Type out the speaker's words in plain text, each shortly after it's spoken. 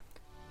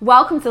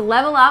Welcome to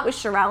Level Up with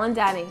Sharelle and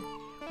Danny.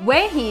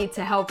 We're here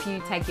to help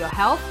you take your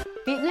health,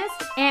 fitness,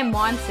 and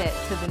mindset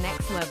to the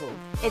next level.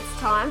 It's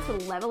time to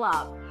level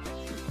up.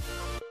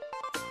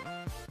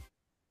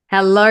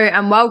 Hello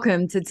and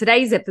welcome to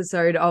today's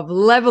episode of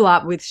Level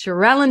Up with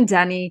Sharelle and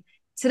Danny.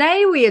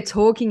 Today we are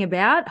talking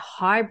about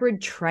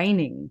hybrid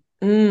training.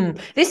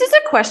 This is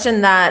a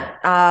question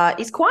that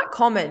is quite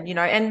common,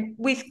 and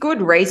with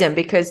good reason,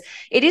 because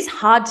it is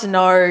hard to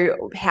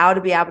know how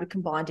to be able to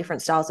combine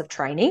different styles of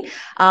training.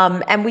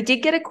 And we did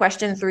get a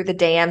question through the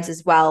DMs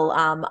as well,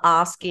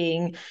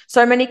 asking,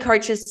 so many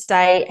coaches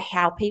say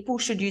how people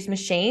should use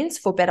machines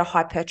for better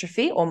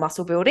hypertrophy or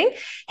muscle building.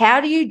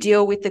 How do you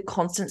deal with the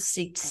constant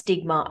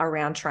stigma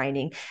around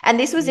training? And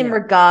this was in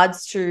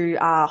regards to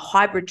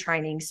hybrid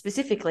training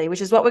specifically, which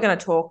is what we're going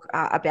to talk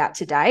about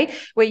today,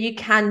 where you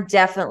can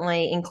definitely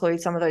include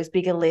some of those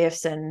bigger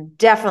lifts and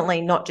definitely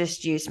not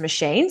just use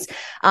machines.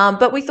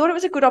 But we thought it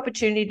was a good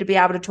opportunity to be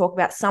able to talk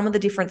about some of the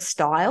different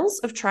styles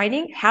of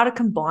training, how to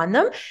combine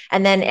them,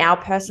 and then our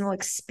personal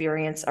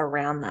experience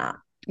around that.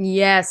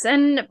 Yes,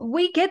 and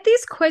we get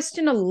this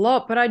question a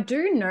lot, but I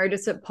do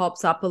notice it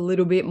pops up a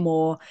little bit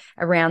more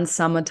around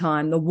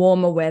summertime, the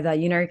warmer weather.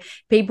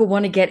 People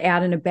want to get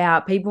out and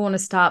about. People want to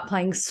start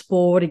playing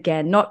sport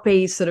again, not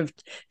be sort of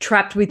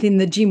trapped within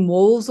the gym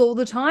walls all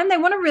the time. They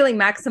want to really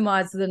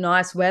maximize the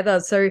nice weather.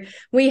 So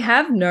we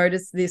have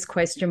noticed this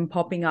question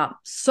popping up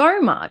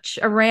so much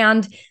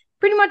around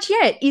pretty much,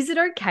 is it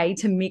okay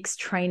to mix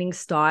training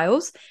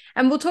styles?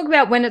 And we'll talk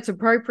about when it's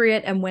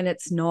appropriate and when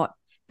it's not.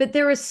 But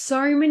there are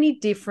so many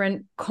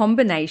different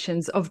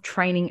combinations of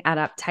training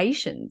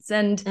adaptations.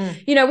 And,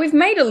 we've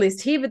made a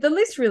list here, but the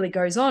list really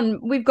goes on.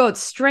 We've got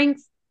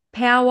strength,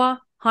 power,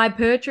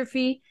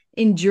 hypertrophy,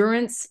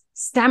 endurance,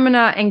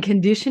 stamina and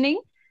conditioning,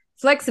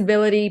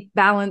 flexibility,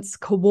 balance,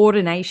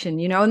 coordination,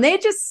 and they're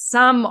just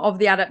some of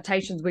the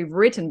adaptations we've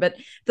written, but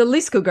the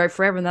list could go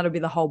forever and that'll be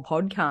the whole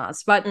podcast.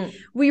 But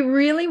we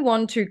really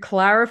want to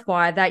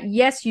clarify that,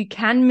 yes, you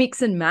can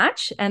mix and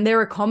match and there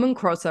are common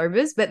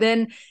crossovers, but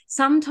then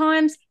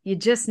sometimes you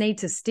just need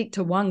to stick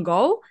to one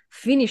goal,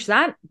 finish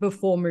that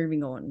before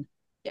moving on.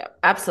 Yeah,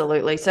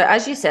 absolutely. So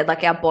as you said,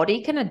 our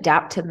body can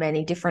adapt to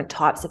many different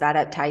types of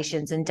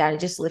adaptations, and Danny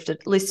just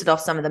listed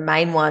off some of the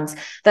main ones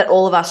that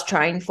all of us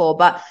train for.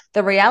 But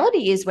the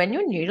reality is when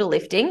you're new to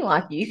lifting,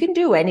 you can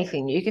do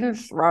anything. You can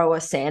throw a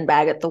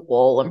sandbag at the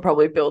wall and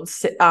probably build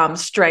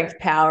strength,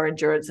 power,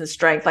 endurance, and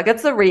strength.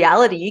 It's the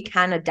reality. You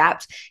can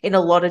adapt in a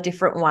lot of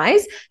different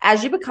ways.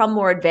 As you become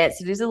more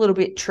advanced, it is a little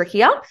bit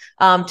trickier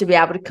to be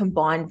able to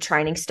combine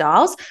training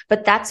styles.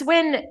 But that's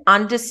when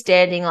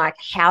understanding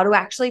how to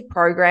actually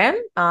program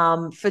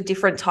for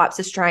different types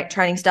of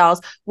training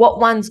styles, what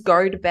ones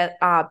go to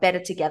better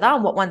together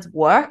and what ones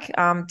work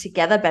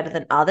together better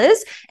than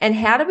others, and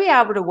how to be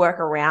able to work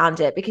around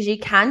it, because you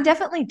can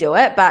definitely do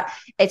it, but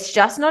it's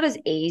just not as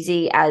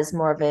easy as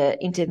more of an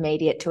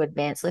intermediate to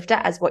advanced lifter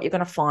as what you're going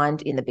to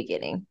find in the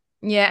beginning.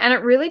 Yeah, and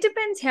it really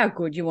depends how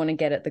good you want to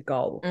get at the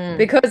goal.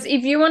 Because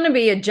if you want to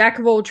be a jack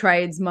of all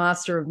trades,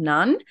 master of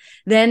none,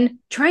 then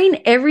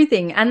train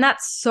everything, and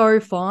that's so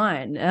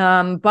fine.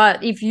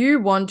 But if you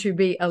want to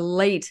be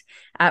elite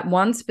at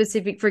one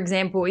specific, for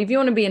example, if you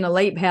want to be an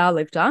elite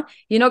powerlifter,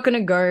 you're not going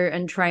to go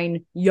and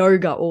train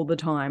yoga all the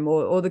time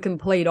or the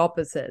complete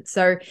opposite.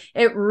 So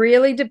it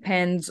really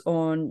depends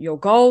on your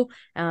goal,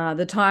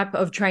 the type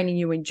of training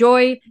you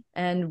enjoy,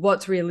 and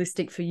what's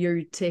realistic for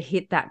you to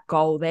hit that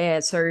goal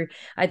there. So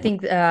I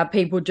think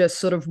people just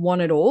sort of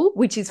want it all,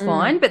 which is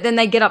fine, but then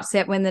they get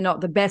upset when they're not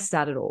the best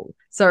at it all.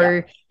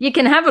 So you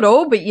can have it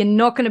all, but you're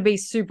not going to be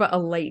super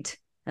elite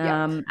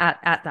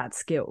at that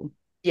skill.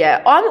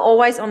 Yeah, I'm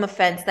always on the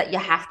fence that you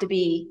have to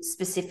be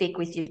specific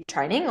with your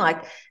training,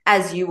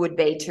 as you would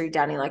be too,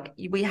 Danny.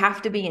 We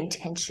have to be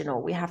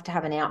intentional. We have to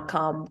have an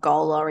outcome,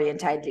 goal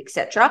orientated,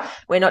 etc.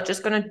 We're not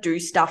just going to do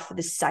stuff for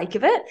the sake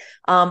of it.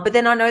 But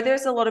then I know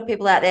there's a lot of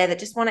people out there that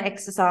just want to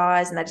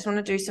exercise and they just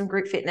want to do some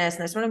group fitness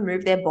and they just want to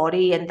move their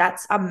body, and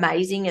that's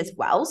amazing as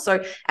well.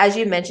 So as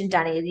you mentioned,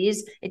 Danny,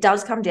 it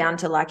does come down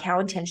to how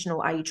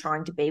intentional are you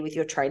trying to be with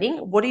your training?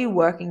 What are you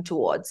working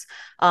towards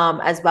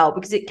as well?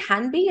 Because it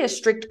can be a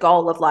strict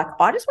goal of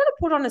I just want to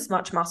put on as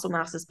much muscle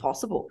mass as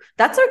possible.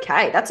 That's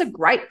okay. That's a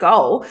great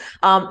goal.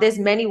 There's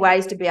many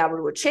ways to be able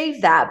to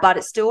achieve that, but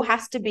it still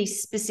has to be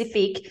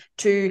specific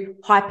to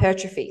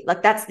hypertrophy.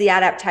 That's the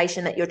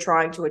adaptation that you're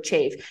trying to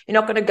achieve. You're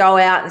not going to go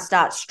out and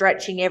start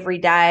stretching every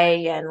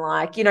day and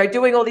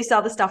doing all this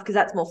other stuff, because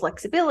that's more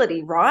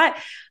flexibility, right?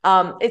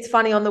 It's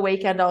funny, on the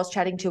weekend I was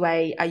chatting to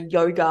a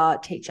yoga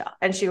teacher,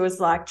 and she was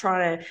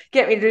trying to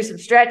get me to do some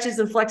stretches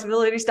and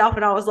flexibility stuff,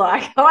 and I was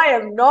I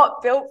am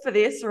not built for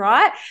this,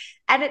 right?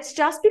 And it's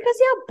just because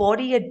our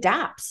body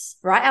adapts,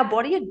 right? Our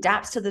body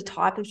adapts to the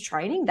type of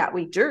training that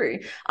we do.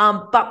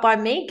 But by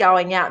me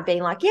going out and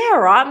being all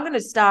right, I'm going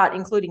to start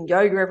including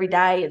yoga every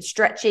day and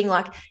stretching,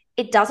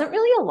 it doesn't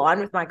really align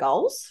with my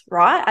goals,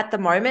 right, at the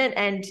moment.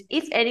 And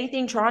if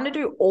anything, trying to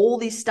do all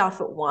this stuff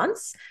at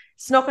once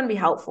it's not going to be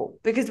helpful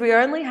because we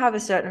only have a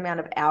certain amount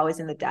of hours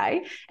in the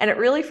day. And it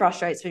really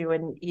frustrates me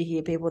when you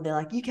hear people, they're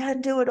like, you can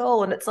do it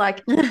all. And it's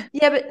like,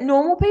 yeah, but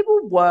normal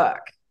people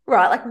work,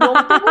 right? Like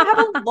normal people have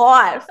a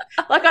life.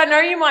 Like I know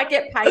you might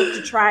get paid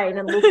to train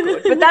and look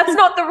good, but that's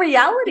not the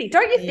reality.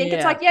 Don't you think?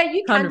 It's like, yeah,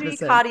 you can 100%. Do your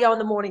cardio in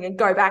the morning and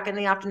go back in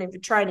the afternoon for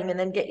training and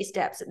then get your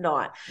steps at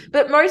night.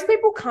 But most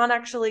people can't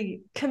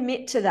actually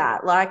commit to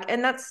that. Like,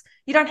 and that's,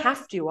 you don't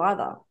have to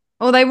either.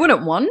 Or they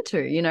wouldn't want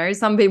to, you know,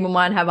 some people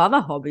might have other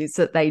hobbies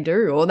that they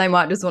do, or they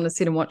might just want to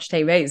sit and watch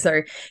TV.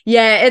 So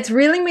yeah, it's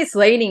really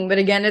misleading. But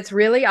again, it's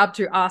really up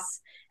to us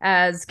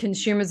as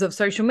consumers of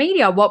social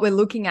media, what we're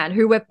looking at,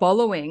 who we're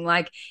following.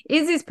 Like,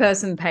 is this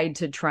person paid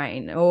to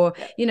train? Or,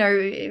 you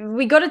know,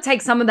 we got to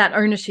take some of that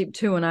ownership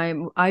too.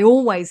 And I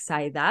always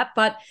say that.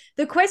 But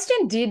the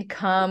question did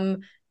come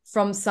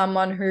from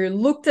someone who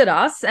looked at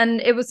us, and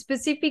it was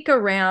specific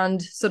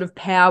around sort of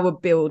power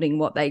building,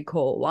 what they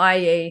call,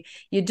 i.e.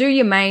 you do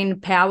your main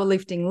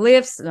powerlifting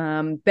lifts,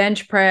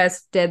 bench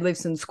press,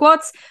 deadlifts and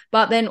squats,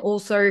 but then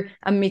also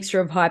a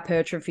mixture of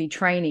hypertrophy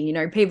training. You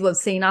know, people have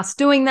seen us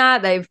doing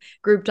that. They've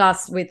grouped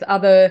us with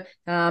other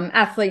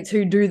athletes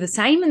who do the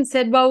same and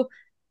said, well,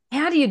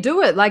 how do you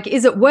do it? Like,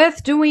 is it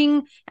worth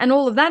doing and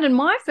all of that? And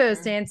my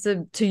first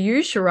answer to you,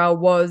 Sharelle,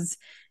 was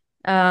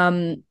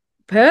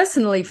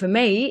personally, for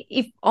me,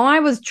 if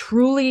I was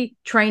truly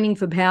training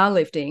for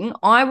powerlifting,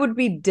 I would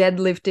be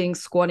deadlifting,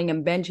 squatting,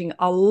 and benching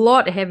a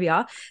lot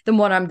heavier than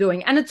what I'm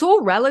doing. And it's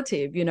all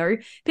relative, you know.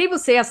 People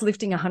see us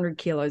lifting 100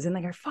 kilos and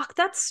they go, fuck,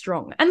 that's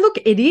strong. And look,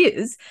 it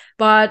is.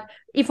 But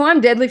if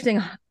I'm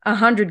deadlifting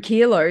 100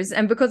 kilos,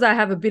 and because I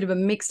have a bit of a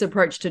mixed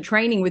approach to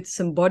training with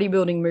some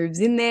bodybuilding moves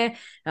in there,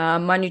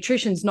 my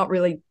nutrition's not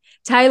really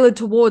tailored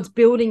towards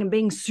building and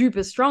being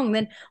super strong,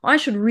 then I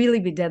should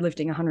really be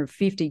deadlifting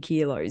 150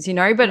 kilos, you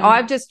know, but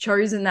I've just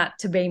chosen that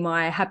to be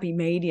my happy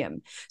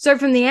medium. So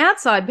from the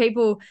outside,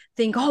 people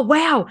think, oh,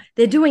 wow,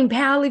 they're doing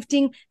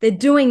powerlifting, they're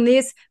doing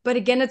this. But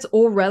again, it's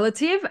all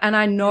relative. And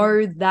I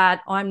know that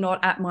I'm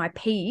not at my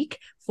peak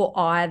for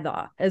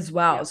either as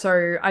well. Yeah.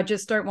 So I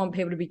just don't want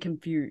people to be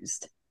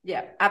confused.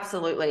 Yeah,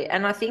 absolutely.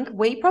 And I think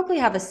we probably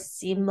have a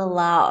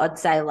similar, I'd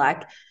say,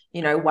 like,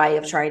 you know, way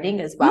of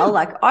training as well.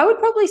 Like I would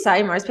probably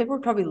say most people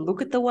would probably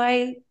look at the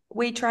way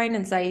we train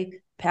and say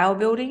power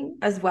building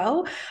as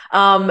well.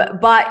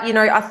 But, you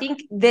know, I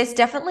think there's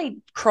definitely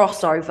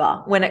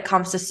crossover when it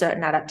comes to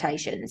certain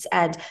adaptations,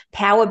 and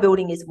power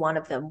building is one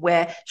of them,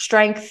 where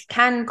strength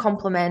can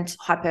complement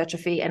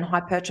hypertrophy and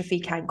hypertrophy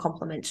can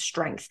complement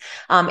strength.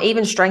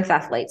 Even strength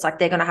athletes, like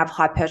they're going to have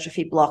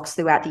hypertrophy blocks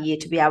throughout the year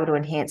to be able to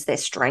enhance their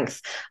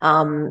strength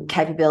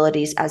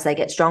capabilities as they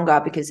get stronger,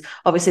 because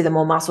obviously the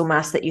more muscle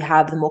mass that you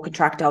have, the more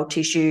contractile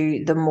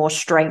tissue, the more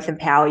strength and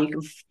power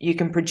you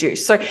can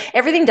produce. So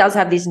everything does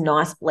have this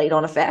nice bleed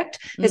on effect.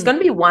 There's going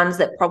to be ones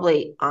that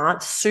probably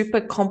aren't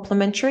super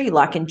complementary,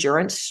 like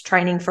endurance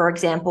training, for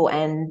example,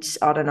 and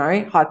I don't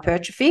know,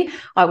 hypertrophy.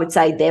 I would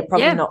say they're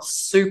probably not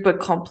super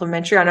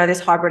complementary. I know there's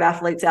hybrid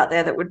athletes out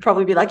there that would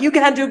probably be like, you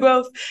can do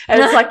both.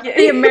 And it's like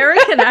the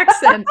American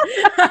accent.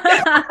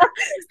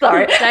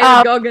 Sorry.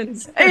 David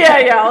Goggins.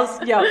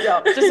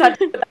 Yeah. Just had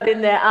to put that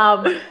in there.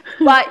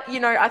 But, you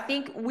know, I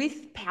think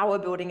with power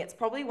building, it's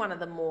probably one of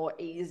the more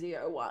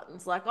easier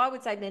ones. Like I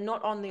would say they're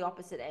not on the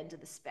opposite end of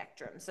the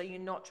spectrum. So you're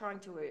not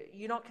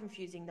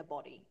confusing the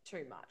body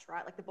too much,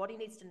 right? Like the body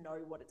needs to know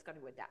what it's going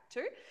to adapt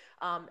to.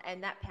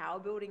 And that power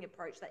building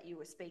approach that you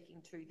were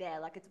speaking to there,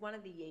 like it's one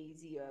of the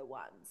easier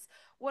ones.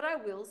 What I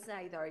will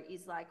say though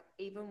is, like,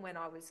 even when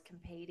I was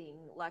competing,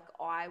 like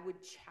I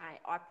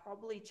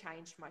probably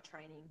changed my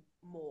training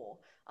more.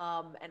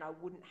 And I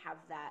wouldn't have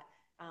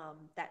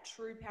that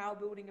true power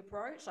building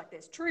approach. Like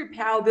there's true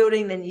power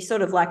building, then you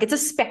sort of like, it's a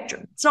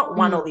spectrum. It's not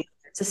one or the other.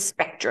 It's a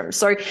spectrum.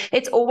 So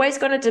it's always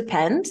going to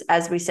depend,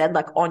 as we said,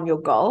 like on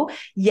your goal.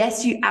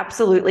 Yes, you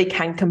absolutely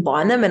can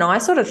combine them. And I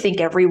sort of think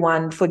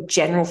everyone for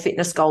general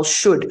fitness goals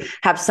should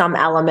have some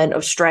element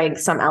of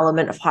strength, some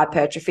element of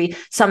hypertrophy,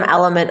 some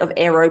element of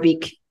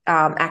aerobic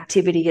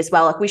activity as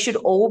well. Like we should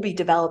all be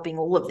developing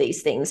all of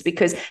these things,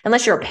 because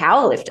unless you're a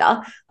power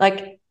lifter,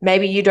 like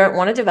maybe you don't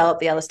want to develop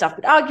the other stuff,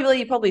 but arguably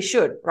you probably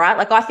should, right?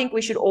 Like I think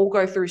we should all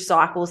go through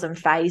cycles and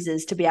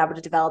phases to be able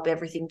to develop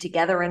everything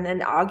together, and then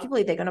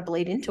arguably they're going to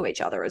bleed into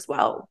each other as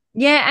well.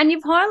 Yeah, and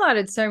you've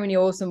highlighted so many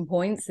awesome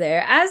points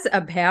there. As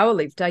a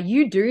powerlifter,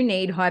 you do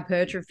need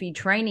hypertrophy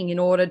training in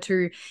order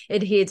to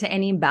adhere to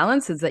any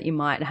imbalances that you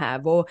might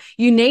have, or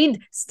you need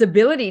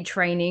stability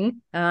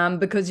training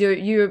because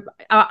you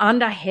are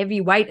under heavy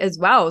weight as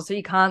well, so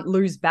you can't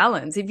lose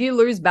balance. If you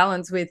lose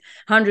balance with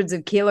hundreds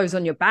of kilos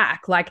on your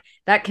back, like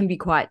that can be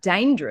quite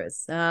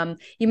dangerous.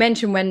 You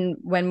mentioned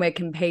when we're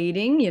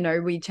competing, you know,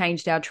 we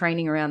changed our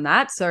training around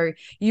that. So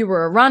you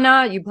were a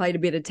runner, you played a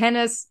bit of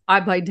tennis,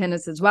 I played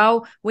tennis as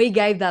well. We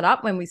gave that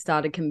up when we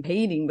started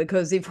competing,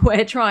 because if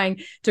we're trying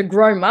to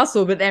grow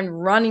muscle but then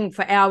running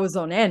for hours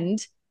on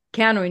end,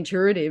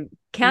 counterintuitive,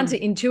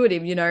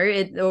 you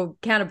know, or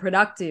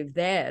counterproductive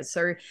there.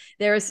 So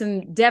there are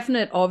some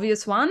definite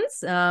obvious ones,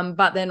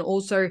 but then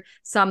also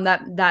some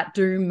that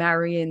do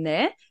marry in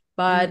there.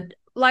 But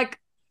like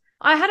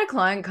I had a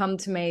client come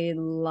to me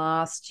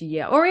last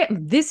year or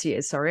this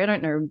year, sorry, I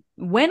don't know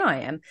when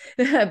I am,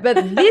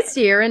 but this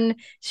year, and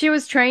she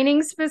was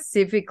training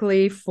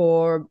specifically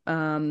for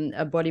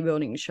a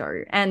bodybuilding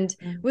show and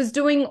was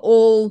doing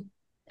all,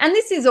 and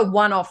this is a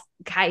one-off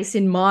case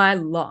in my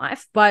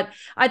life, but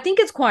I think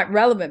it's quite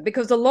relevant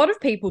because a lot of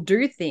people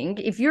do think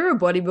if you're a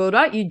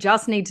bodybuilder, you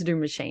just need to do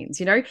machines.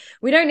 You know,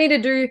 we don't need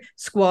to do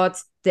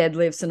squats,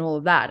 deadlifts, and all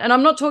of that. And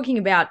I'm not talking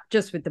about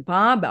just with the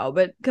barbell,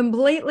 but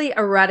completely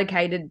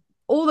eradicated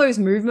all those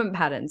movement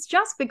patterns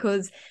just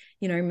because,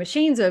 you know,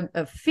 machines are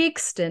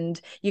fixed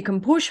and you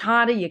can push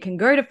harder, you can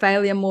go to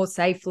failure more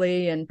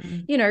safely. And,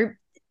 you know,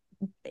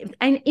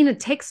 and in a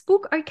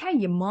textbook, okay,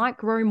 you might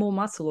grow more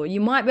muscle or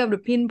you might be able to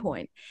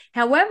pinpoint.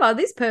 However,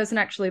 this person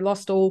actually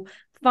lost all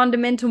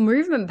fundamental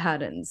movement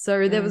patterns.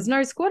 So there was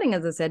no squatting,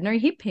 as I said, no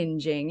hip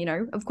hinging, you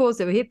know, of course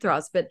there were hip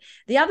thrusts, but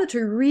the other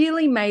two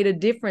really made a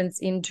difference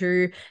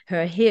into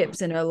her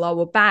hips and her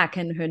lower back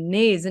and her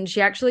knees. And she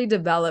actually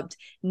developed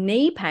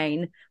knee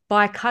pain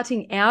by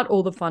cutting out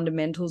all the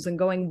fundamentals and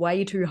going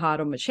way too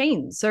hard on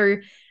machines. So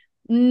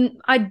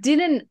I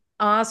didn't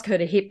ask her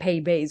to hit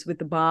PBs with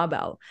the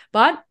barbell,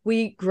 but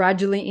we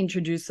gradually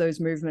introduced those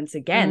movements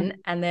again,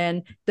 and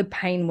then the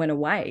pain went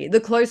away.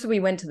 The closer we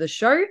went to the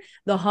show,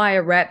 the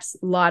higher reps,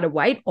 lighter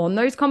weight on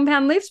those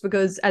compound lifts,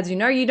 because as you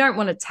know, you don't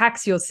want to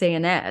tax your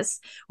CNS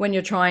when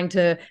you're trying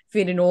to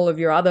fit in all of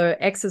your other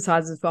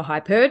exercises for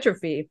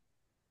hypertrophy.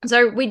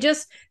 So we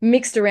just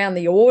mixed around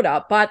the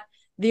order, but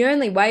the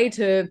only way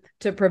to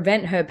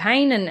prevent her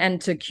pain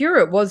and to cure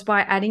it was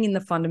by adding in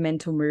the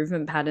fundamental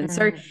movement pattern.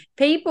 So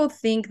people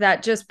think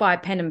that just by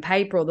pen and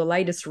paper or the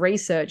latest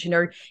research, you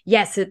know,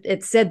 yes,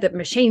 it said that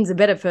machines are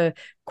better for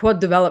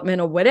quad development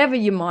or whatever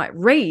you might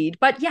read,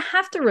 but you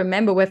have to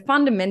remember we're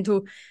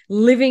fundamental,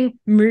 living,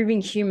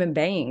 moving human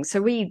beings.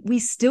 So we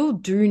still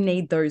do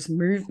need those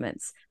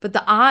movements, but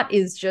the art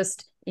is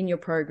just in your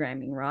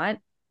programming, right?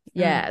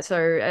 Yeah,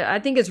 so I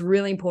think it's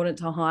really important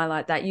to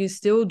highlight that you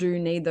still do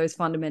need those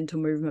fundamental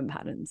movement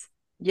patterns.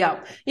 Yeah.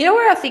 You know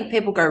where I think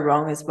people go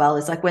wrong as well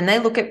is like when they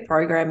look at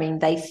programming,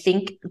 they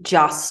think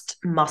just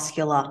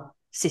muscular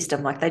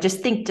system, like they just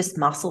think just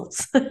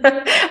muscles.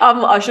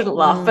 I shouldn't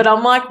laugh, but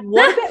I'm like,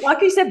 what about,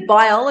 like you said,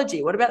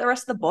 biology? What about the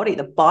rest of the body,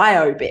 the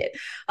bio bit?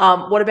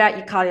 What about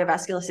your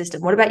cardiovascular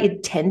system? What about your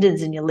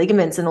tendons and your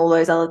ligaments and all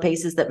those other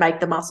pieces that make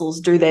the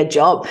muscles do their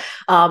job?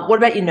 What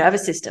about your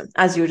nervous system,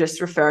 as you were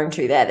just referring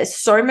to there? There's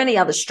so many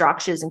other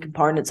structures and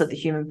components of the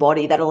human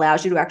body that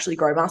allows you to actually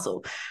grow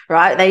muscle,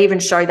 right? They even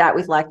show that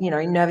with like, you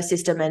know, nervous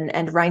system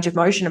and range of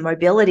motion and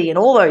mobility and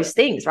all those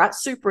things, right?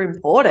 Super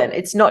important.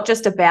 It's not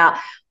just about,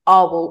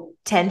 oh, well,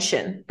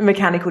 tension,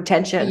 mechanical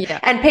tension. Yeah.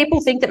 And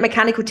people think that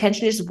mechanical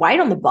tension is just weight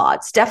on the bar.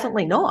 It's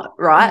definitely not,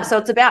 right? So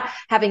it's about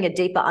having a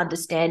deeper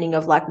understanding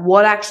of like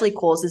what actually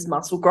causes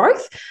muscle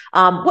growth,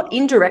 what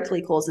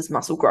indirectly causes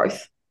muscle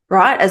growth,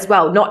 right, as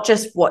well, not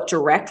just what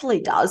directly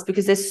does,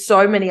 because there's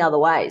so many other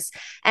ways.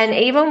 And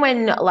even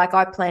when like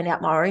I plan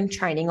out my own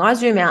training, I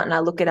zoom out and I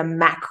look at a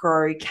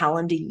macro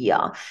calendar year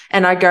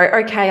and I go,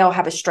 okay, I'll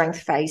have a strength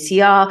phase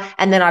here.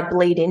 And then I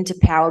bleed into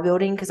power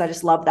building because I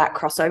just love that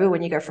crossover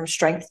when you go from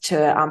strength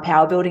to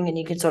power building and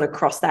you can sort of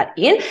cross that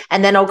in.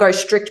 And then I'll go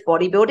strict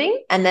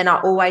bodybuilding. And then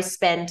I always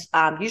spend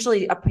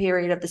usually a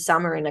period of the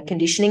summer in a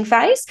conditioning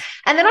phase.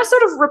 And then I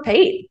sort of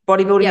repeat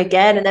bodybuilding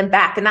again and then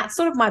back. And that's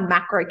sort of my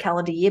macro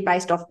calendar year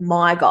based off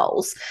my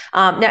goals.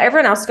 Now,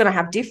 everyone else is going to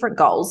have different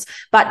goals,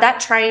 but that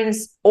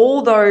trains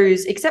all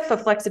those except for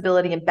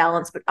flexibility and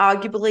balance, but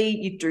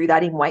arguably you do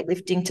that in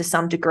weightlifting to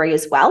some degree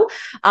as well.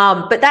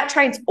 But that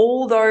trains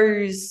all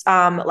those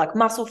like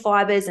muscle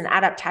fibers and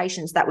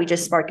adaptations that we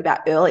just spoke about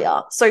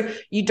earlier. So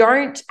you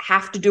don't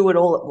have to do it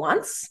all at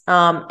once.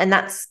 And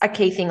that's a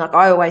key thing. Like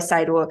I always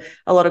say to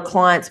a lot of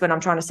clients when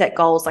I'm trying to set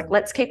goals, like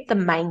let's keep the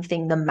main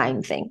thing the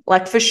main thing.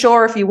 Like for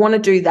sure, if you want to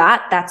do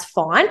that, that's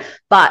fine.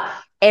 But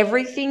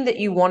everything that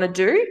you want to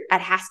do, it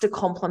has to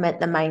complement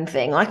the main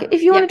thing. Like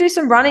if you want to do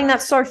some running,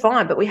 that's so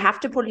fine, but we have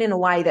to put it in a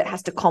way that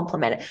has to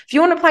complement it. If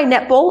you want to play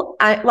netball,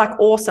 like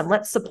awesome,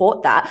 let's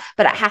support that,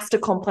 but it has to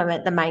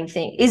complement the main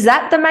thing. Is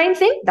that the main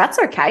thing? That's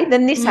okay.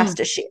 Then this has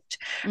to shift,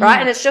 right?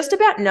 And it's just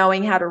about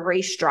knowing how to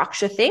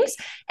restructure things.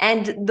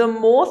 And the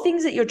more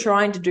things that you're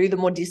trying to do, the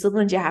more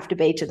disciplined you have to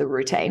be to the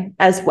routine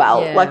as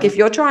well. Yeah. Like if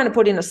you're trying to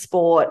put in a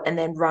sport and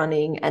then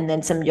running and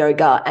then some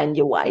yoga and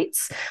your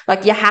weights,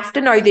 like you have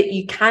to know that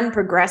you can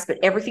progress, but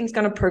everything's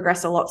going to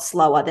progress a lot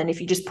slower than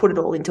if you just put it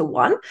all into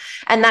one.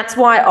 And that's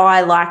why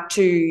I like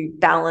to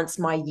balance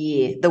my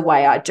year the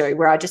way I do,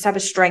 where I just have a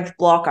strength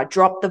block, I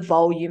drop the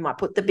volume, I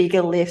put the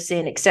bigger lifts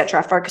in,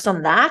 etc. I focus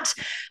on that,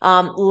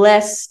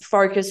 less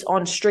focus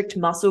on strict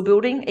muscle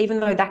building, even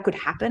though that could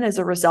happen as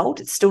a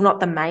result. It's still not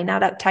the main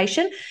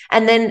adaptation.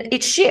 And then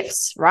it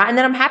shifts, right? And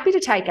then I'm happy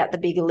to take out the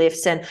bigger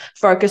lifts and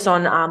focus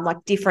on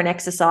like different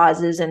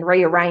exercises and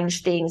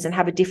rearrange things and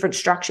have a different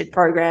structured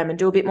program and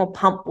do a bit more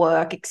pump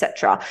work, etc.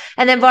 etc.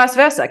 And then vice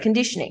versa,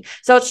 conditioning.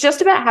 So it's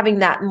just about having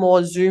that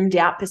more zoomed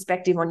out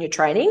perspective on your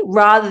training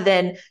rather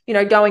than,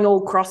 going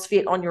all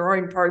CrossFit on your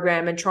own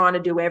program and trying to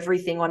do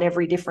everything on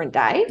every different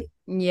day.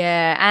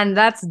 Yeah, and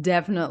that's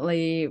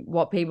definitely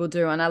what people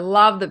do. And I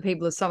love that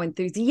people are so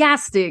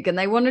enthusiastic and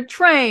they want to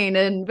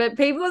train, but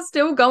people are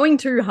still going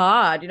too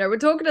hard. We're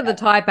talking to the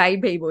type A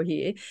people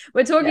here.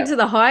 We're talking to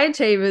the high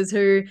achievers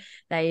who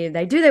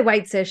they do their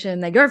weight session,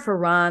 they go for a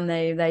run,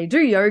 they do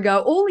yoga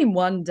all in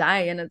one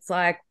day. And it's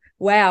like,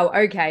 wow,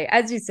 okay,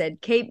 as you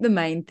said, keep the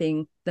main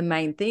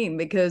thing,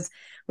 because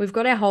we've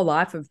got our whole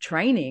life of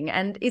training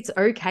and it's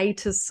okay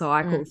to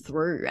cycle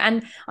through.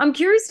 And I'm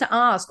curious to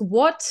ask,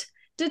 what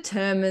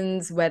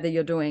determines whether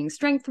you're doing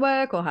strength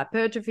work or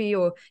hypertrophy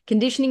or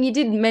conditioning? You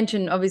did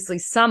mention obviously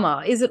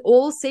summer. Is it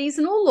all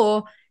seasonal,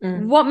 or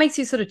what makes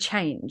you sort of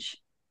change?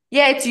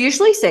 Yeah, it's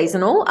usually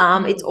seasonal.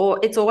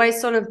 It's always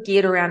sort of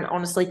geared around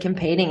honestly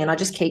competing, and I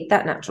just keep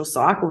that natural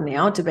cycle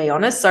now, to be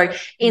honest. So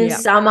in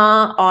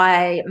summer,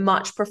 I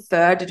much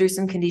prefer to do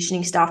some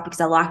conditioning stuff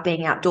because I like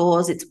being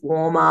outdoors. It's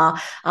warmer.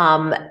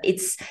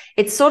 It's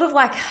sort of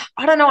like,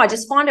 I don't know, I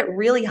just find it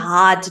really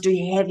hard to do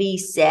heavy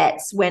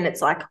sets when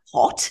it's like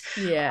hot.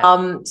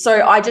 Yeah.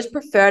 So I just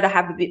prefer to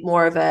have a bit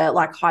more of a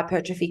like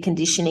hypertrophy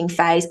conditioning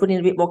phase, put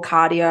in a bit more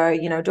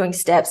cardio, doing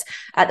steps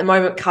at the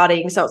moment,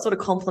 cutting. So it sort of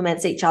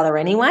complements each other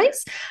anyway.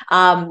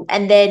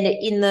 And then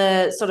in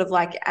the sort of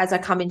like, as I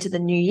come into the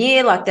new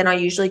year, like then I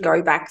usually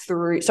go back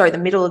through, the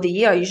middle of the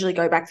year, I usually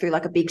go back through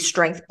like a big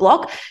strength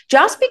block,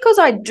 just because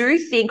I do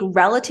think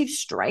relative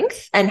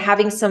strength and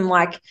having some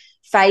like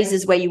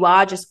phases where you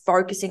are just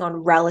focusing on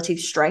relative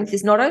strength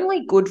is not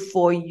only good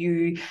for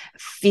you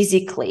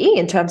physically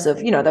in terms of,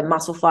 the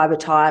muscle fiber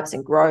types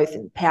and growth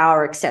and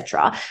power,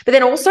 etc., but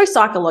then also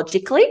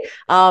psychologically.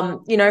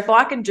 If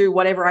I can do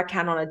whatever I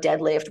can on a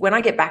deadlift, when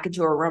I get back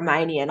into a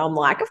Romanian, I'm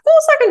like, of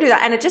course I can do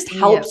that. And it just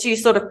helps you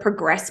sort of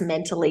progress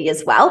mentally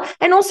as well.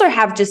 And also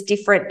have just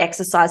different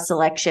exercise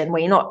selection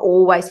where you're not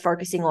always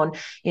focusing on,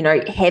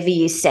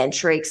 heavy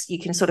eccentrics. You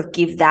can sort of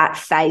give that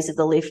phase of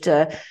the lift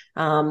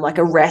like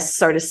a rest,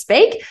 so to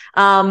speak.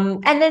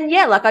 And then,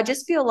 like, I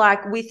just feel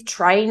like with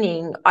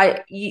training,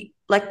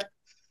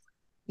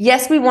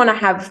 yes, we want to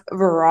have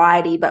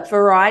variety, but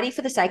variety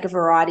for the sake of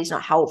variety is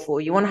not helpful.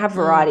 You want to have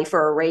variety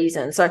for a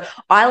reason. So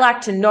I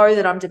like to know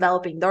that I'm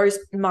developing those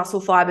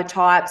muscle fiber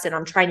types and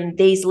I'm training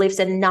these lifts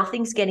and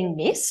nothing's getting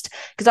missed,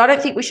 because I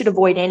don't think we should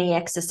avoid any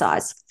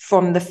exercise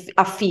from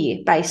a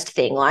fear-based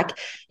thing. Like,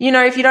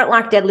 if you don't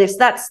like deadlifts,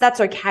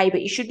 that's okay,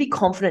 but you should be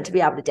confident to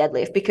be able to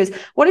deadlift, because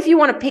what if you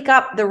want to pick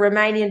up the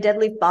Romanian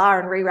deadlift bar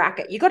and re-rack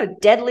it? You got to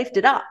deadlift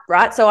it up,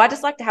 right? So I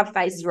just like to have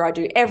phases where I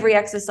do every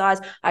exercise.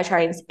 I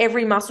train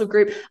every muscle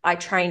group. I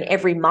train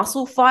every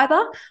muscle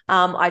fiber.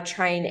 I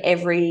train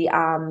every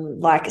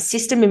like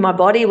system in my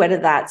body, whether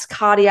that's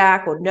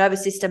cardiac or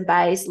nervous system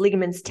based,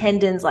 ligaments,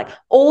 tendons, like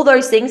all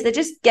those things. They're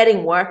just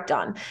getting work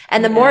done.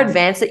 And the more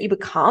advanced that you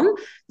become,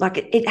 like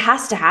it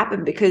has to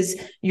happen, because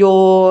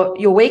your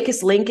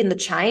weakest link in the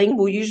chain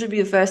will usually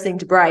be the first thing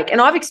to break. And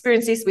I've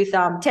experienced this with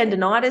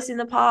tendonitis in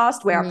the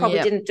past, where I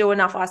probably didn't do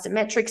enough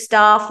isometric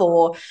stuff,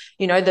 or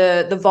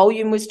the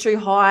volume was too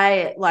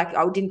high, like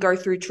I didn't go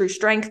through true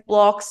strength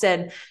blocks.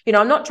 And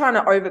I'm not trying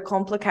to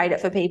overcomplicate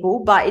it for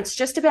people, but it's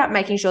just about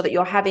making sure that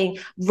you're having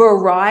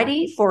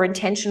variety for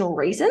intentional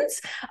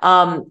reasons,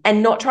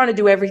 and not trying to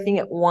do everything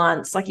at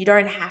once. Like, you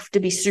don't have to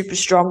be super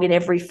strong in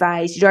every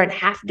phase. You don't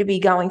have to be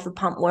going for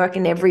pump work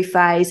in every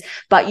phase,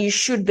 but you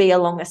should be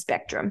along a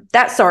spectrum.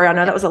 Sorry, I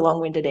know that was a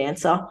long-winded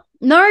answer.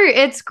 No,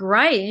 it's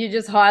great. You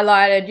just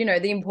highlighted,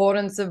 the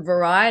importance of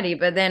variety,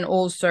 but then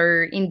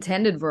also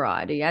intended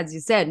variety, as you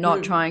said,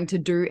 not trying to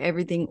do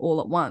everything all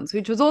at once,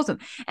 which was awesome.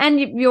 And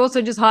you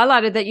also just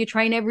highlighted that you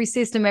train every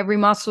system, every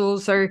muscle.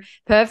 So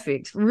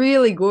perfect,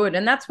 really good.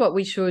 And that's what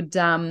we should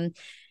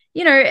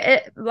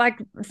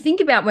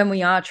think about when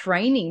we are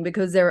training,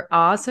 because there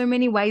are so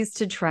many ways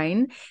to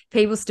train.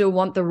 People still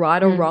want the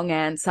right or wrong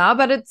answer,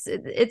 but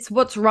it's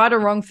what's right or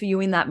wrong for you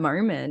in that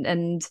moment.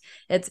 And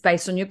it's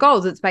based on your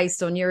goals. It's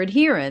based on your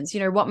adherence.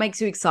 What makes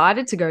you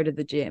excited to go to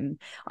the gym?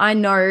 I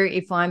know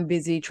if I'm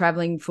busy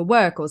traveling for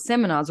work or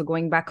seminars or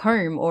going back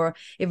home, or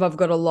if I've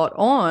got a lot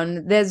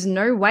on, there's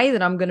no way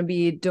that I'm going to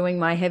be doing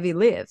my heavy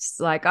lifts.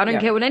 Like, I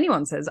don't care what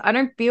anyone says. I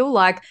don't feel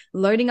like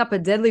loading up a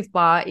deadlift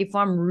bar if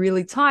I'm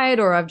really tired,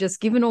 or I've just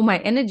given all my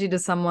energy to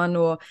someone,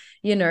 or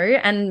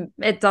and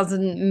it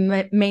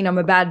doesn't mean I'm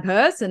a bad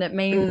person. It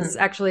means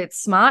actually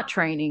it's smart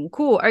training.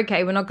 Cool.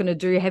 Okay, we're not going to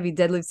do heavy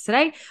deadlifts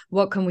today.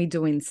 What can we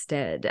do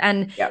instead?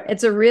 And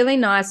it's a really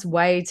nice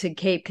way to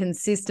keep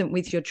consistent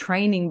with your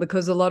training,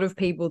 because a lot of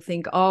people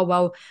think, oh,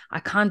 well, I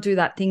can't do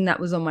that thing that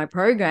was on my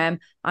program.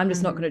 I'm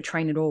just not going to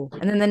train at all.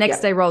 And then the next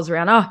day rolls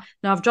around. Oh,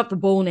 no, I've dropped the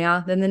ball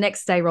now. Then the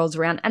next day rolls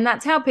around. And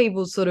that's how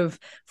people sort of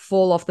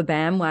fall off the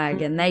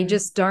bandwagon. They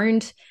just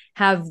don't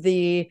have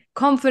the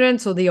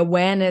confidence or the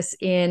awareness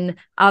in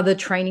other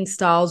training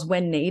styles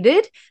when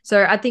needed.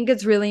 So I think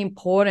it's really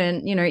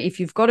important, if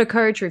you've got a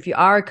coach or if you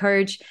are a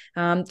coach,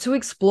 to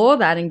explore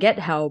that and get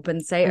help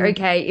and say,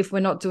 okay, if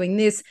we're not doing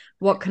this,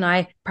 what can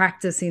I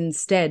practice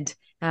instead?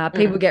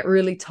 People get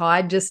really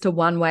tied just to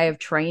one way of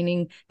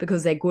training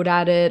because they're good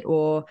at it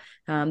or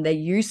they're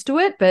used to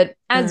it. But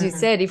as you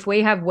said, if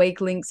we have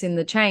weak links in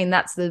the chain,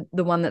 that's the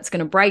one that's going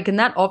to break. And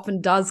that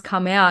often does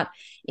come out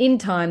in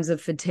times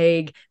of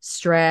fatigue,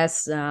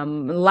 stress,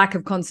 lack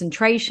of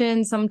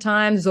concentration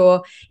sometimes,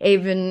 or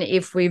even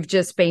if we've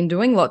just been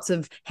doing lots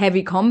of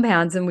heavy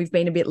compounds and we've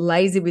been a bit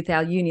lazy with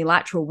our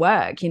unilateral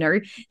work,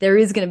 there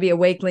is going to be a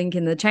weak link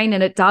in the chain,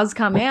 and it does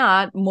come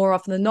out more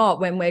often than not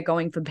when we're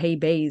going for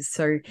PBs.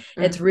 So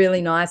it's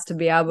really nice to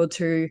be able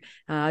to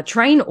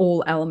train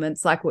all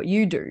elements like what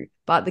you do.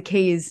 But the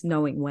key is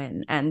knowing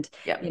when. And,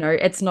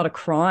 it's not a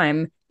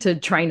crime to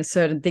train a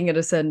certain thing at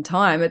a certain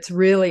time. It's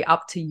really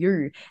up to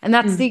you. And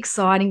that's the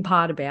exciting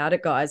part about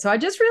it, guys. So I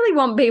just really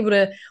want people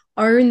to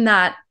own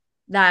that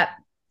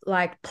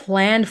like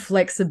planned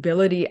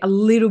flexibility a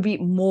little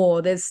bit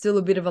more. There's still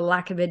a bit of a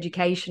lack of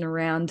education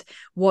around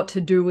what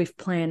to do if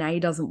plan A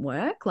doesn't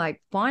work.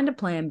 Like find a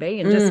plan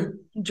B and just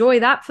enjoy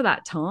that for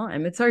that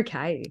time. It's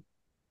okay.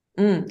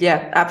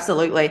 Yeah,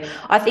 absolutely.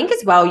 I think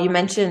as well, you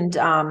mentioned,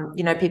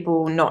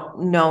 people not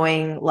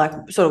knowing like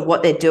sort of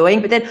what they're doing,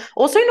 but then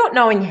also not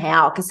knowing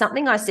how, because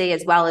something I see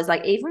as well is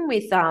like, even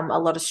with a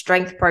lot of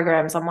strength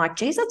programs, I'm like,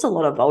 geez, that's a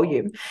lot of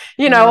volume,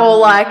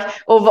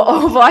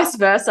 or vice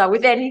versa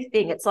with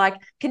anything. It's like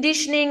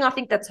conditioning. I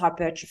think that's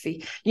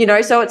hypertrophy,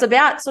 so it's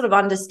about sort of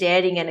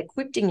understanding and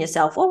equipping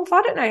yourself. Well, if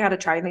I don't know how to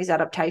train these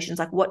adaptations,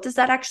 like what does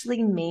that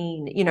actually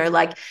mean?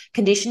 Like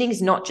conditioning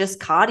is not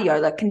just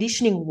cardio, like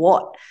conditioning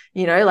what?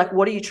 Like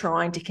what are you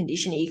trying to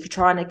condition? Are you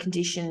trying to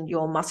condition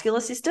your muscular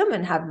system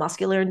and have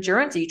muscular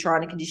endurance? Are you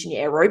trying to condition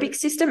your aerobic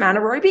system,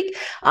 anaerobic?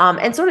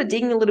 And sort of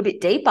digging a little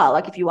bit deeper.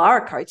 Like if you are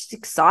a coach, it's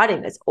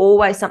exciting. There's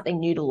always something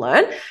new to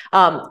learn.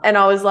 And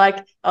I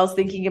was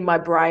thinking in my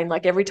brain,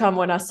 like every time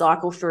when I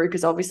cycle through,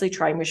 because obviously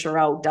Train with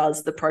Sharelle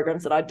does the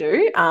programs that I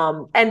do.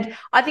 And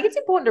I think it's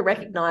important to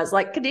recognize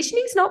like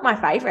conditioning is not my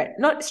favorite.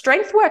 Not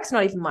strength work's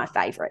not even my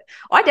favorite.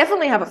 I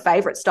definitely have a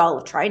favorite style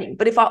of training,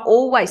 but if I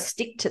always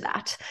stick to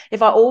that,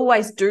 if I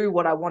always do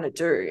what I want to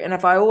do, and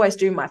if I always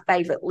do my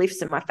favorite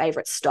lifts and my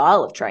favorite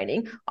style of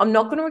training, I'm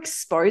not going to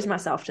expose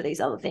myself to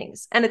these other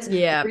things. And it's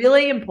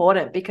really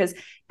important because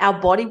our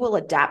body will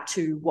adapt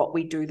to what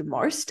we do the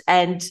most.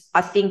 And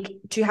I think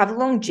to have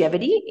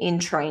longevity in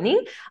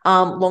training,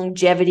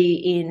 longevity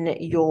in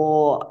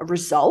your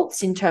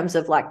results in terms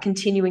of like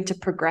continuing to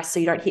progress so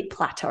you don't hit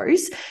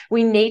plateaus,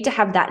 we need to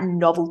have that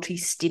novelty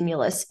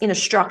stimulus in a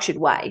structured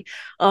way.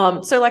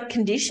 So like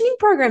conditioning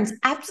programs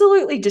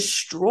absolutely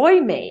destroy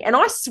me. And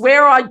I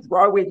swear I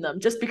grow in them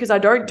just because I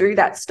don't do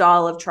that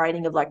style of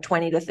training of like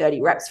 20 to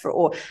 30 reps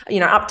or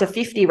up to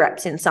 50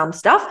 reps in some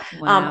stuff.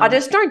 Wow. I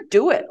just don't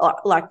do it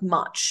like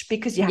much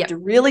because you have to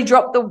really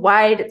drop the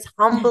weight. It's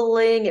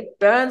humbling. It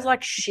burns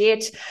like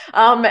shit.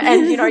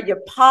 And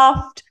you're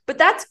puffed. But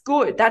that's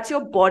good. That's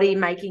your body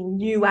making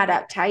new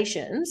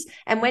adaptations.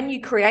 And when you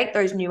create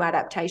those new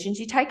adaptations,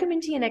 you take them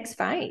into your next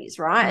phase,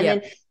 right?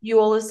 And then you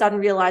all of a sudden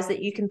realize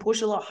that you can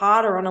push a lot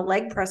harder on a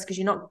leg press because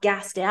you're not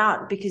gassed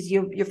out because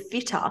you're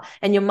fitter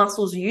and your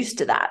muscles are used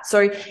to that.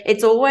 So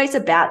it's always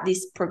about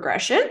this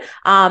progression.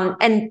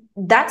 And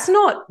that's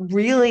not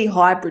really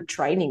hybrid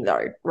training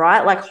though,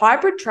 right? Like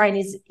hybrid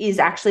training is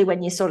actually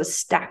when you sort of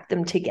stack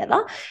them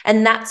together.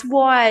 And that's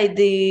why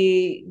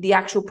the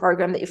actual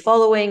program that you're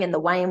following and the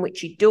way in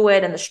which you do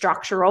it and the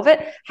structure of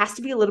it has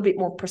to be a little bit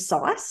more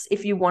precise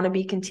if you want to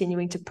be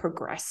continuing to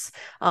progress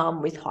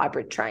with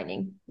hybrid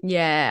training.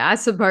 Yeah, I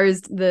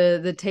suppose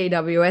the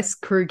TWS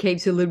crew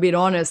keeps you a little bit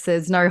honest.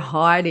 There's no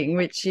hiding,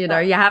 which, you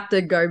have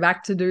to go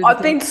back to do.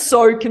 I've been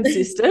so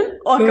consistent.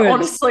 Like,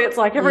 honestly, it's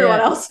like everyone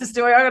else is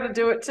doing, I got to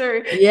do it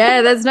too.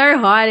 Yeah, there's no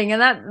hiding.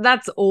 And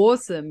that's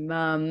awesome.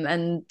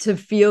 And to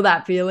feel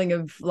that feeling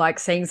of like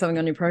seeing something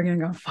on your program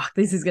and going, fuck,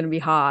 this is going to be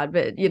hard.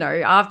 But,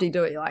 after you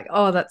do it, you're like,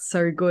 oh, that's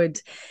so good.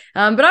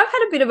 But I've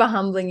had a bit of a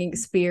humbling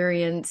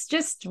experience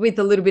just with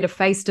a little bit of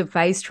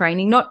face-to-face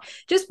training, not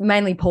just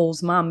mainly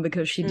Paul's mum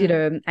because she did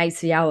a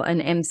ACL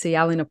and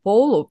MCL in a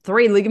fall, or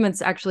 3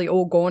 ligaments actually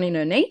all gone in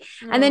her knee.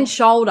 And then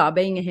shoulder,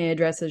 being a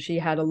hairdresser, she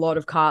had a lot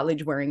of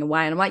cartilage wearing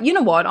away. And I'm like, you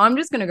know what? I'm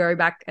just going to go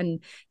back and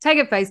take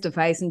it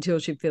face-to-face until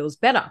she feels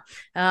better.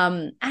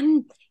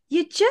 And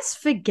you just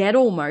forget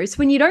almost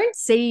when you don't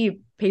see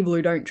people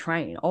who don't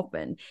train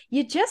often,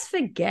 you just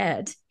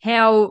forget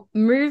how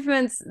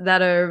movements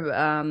that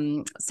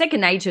are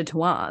second nature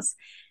to us,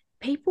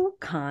 people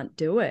can't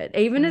do it.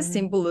 Even as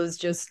simple as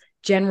just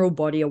general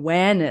body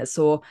awareness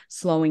or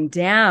slowing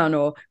down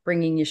or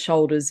bringing your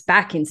shoulders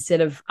back instead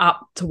of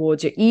up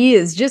towards your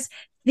ears, just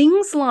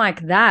things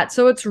like that.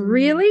 So it's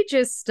really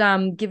just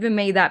given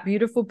me that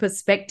beautiful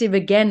perspective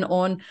again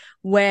on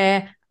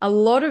where a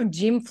lot of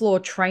gym floor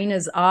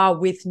trainers are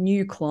with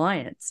new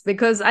clients,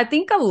 because I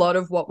think a lot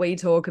of what we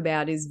talk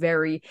about is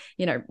very,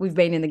 we've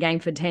been in the game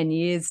for 10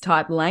 years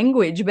type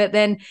language, but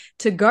then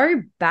to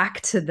go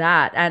back to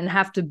that and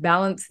have to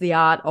balance the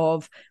art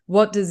of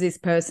what does this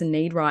person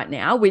need right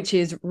now, which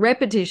is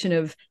repetition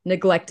of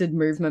neglected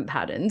movement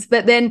patterns,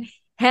 but then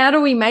how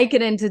do we make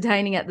it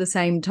entertaining at the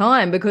same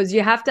time? Because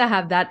you have to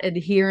have that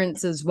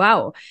adherence as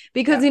well.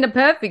 Because in a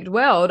perfect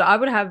world, I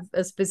would have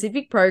a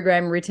specific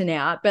program written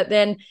out, but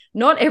then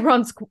not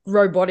everyone's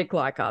robotic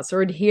like us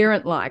or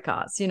adherent like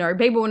us. You know,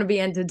 people want to be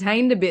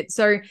entertained a bit.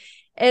 So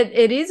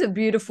it is a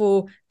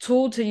beautiful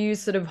tool to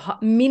use, sort of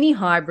mini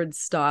hybrid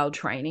style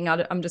training.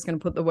 I'm just going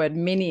to put the word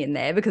mini in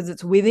there because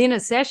it's within a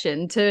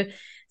session to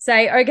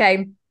say,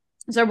 okay,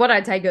 so what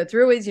I take her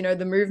through is, you know,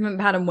 the movement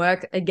pattern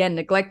work, again,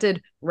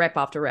 neglected, rep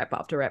after rep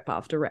after rep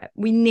after rep.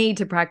 We need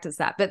to practice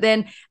that. But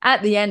then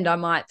at the end, I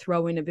might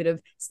throw in a bit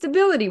of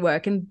stability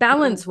work and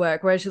balance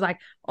work where she's like,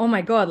 oh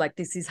my God, like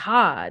this is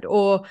hard.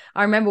 Or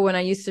I remember when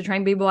I used to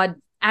train people, I'd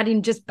add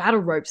in just battle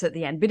ropes at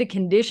the end, bit of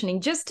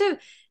conditioning just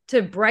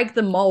to break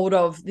the mold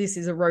of this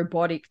is a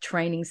robotic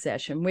training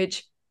session,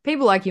 which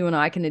people like you and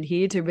I can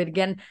adhere to. But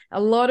again, a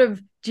lot of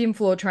gym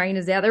floor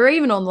trainers out there,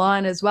 even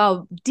online as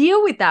well,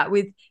 deal with that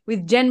with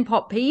Gen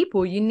Pop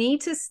people. You need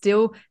to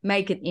still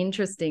make it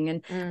interesting.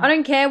 And I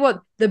don't care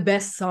what the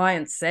best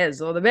science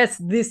says or the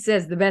best this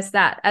says, the best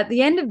that. At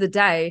the end of the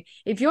day,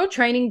 if your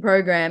training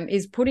program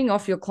is putting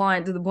off your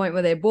client to the point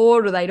where they're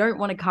bored or they don't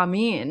want to come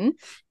in,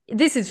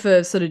 this is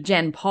for sort of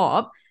Gen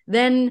Pop,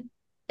 then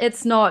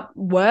it's not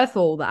worth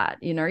all that.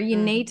 You know, you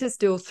need to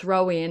still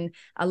throw in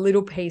a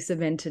little piece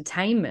of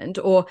entertainment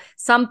or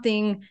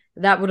something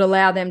that would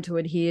allow them to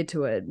adhere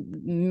to it,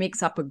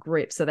 mix up a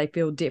grip so they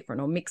feel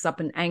different, or mix up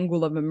an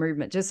angle of a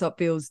movement just so it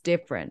feels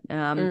different.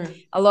 A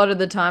lot of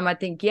the time, I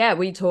think,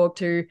 we talk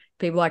to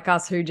people like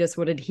us who just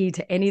would adhere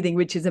to anything,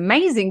 which is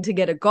amazing to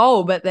get a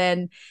goal, but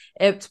then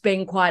it's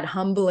been quite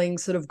humbling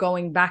sort of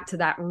going back to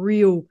that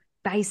real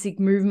basic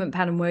movement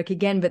pattern work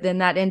again, but then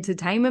that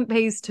entertainment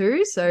piece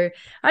too. So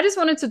I just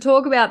wanted to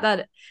talk about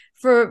that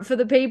for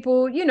the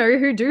people, you know,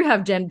 who do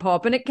have Gen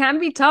Pop, and it can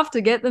be tough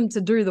to get them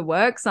to do the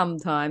work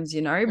sometimes,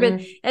 you know,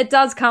 but it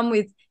does come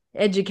with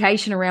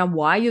education around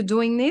why you're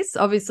doing this.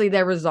 Obviously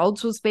their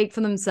results will speak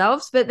for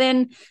themselves, but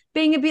then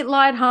being a bit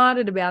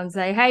lighthearted about it and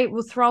say, hey,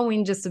 we'll throw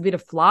in just a bit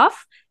of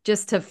fluff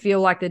just to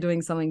feel like they're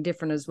doing something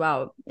different as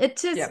well. It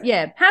just,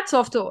 hats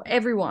off to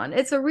everyone.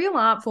 It's a real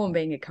art form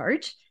being a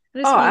coach.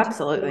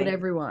 Absolutely.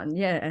 Everyone.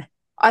 Yeah.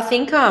 I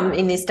think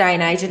in this day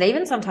and age, and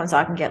even sometimes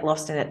I can get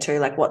lost in it too,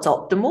 like what's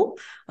optimal.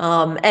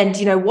 And,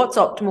 you know, what's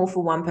optimal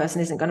for one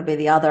person isn't going to be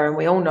the other. And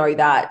we all know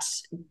that,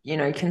 you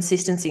know,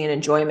 consistency and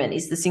enjoyment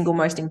is the single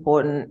most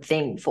important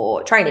thing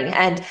for training.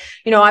 And,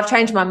 you know, I've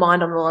changed my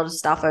mind on a lot of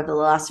stuff over the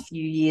last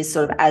few years,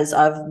 sort of as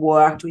I've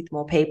worked with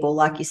more people,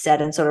 like you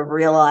said, and sort of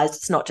realized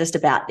it's not just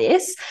about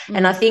this.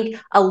 And I think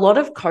a lot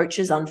of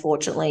coaches,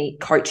 unfortunately,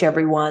 coach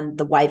everyone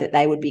the way that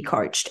they would be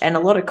coached. And a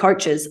lot of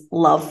coaches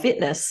love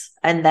fitness,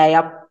 and they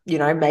are, you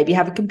know, maybe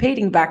have a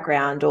competing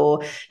background,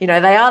 or, you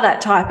know, they are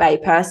that type A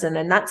person,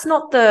 and that's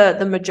not the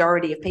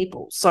majority of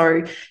people.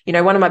 So, you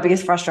know, one of my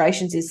biggest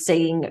frustrations is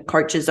seeing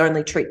coaches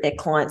only treat their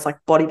clients like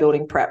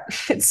bodybuilding prep.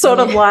 It's sort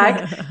of like,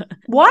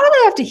 why do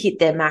they have to hit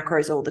their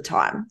macros all the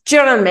time? Do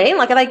you know what I mean?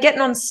 Like, are they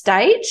getting on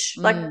stage?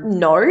 Like,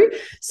 no.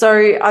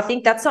 So I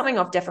think that's something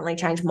I've definitely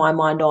changed my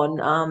mind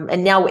on.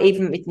 And now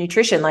even with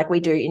nutrition, like we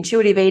do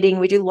intuitive eating,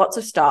 we do lots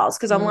of styles,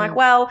 because I'm like,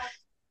 well,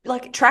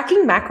 like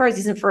tracking macros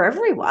isn't for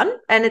everyone,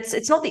 and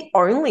it's not the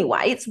only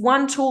way. It's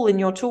one tool in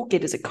your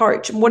toolkit as a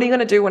coach. And what are you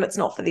going to do when it's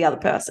not for the other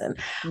person?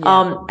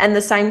 And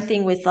the same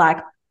thing with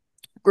like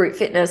group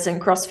fitness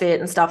and CrossFit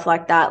and stuff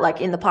like that.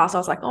 Like in the past, I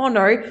was like, oh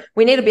no,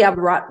 we need to be able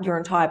to write your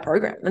entire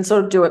program and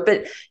sort of do it.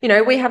 But, you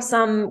know, we have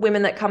some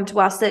women that come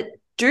to us that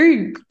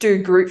do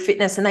group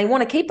fitness, and they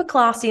want to keep a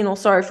class in, or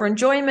so for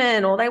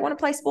enjoyment, or they want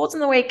to play sports on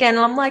the weekend.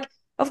 And I'm like,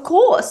 of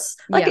course,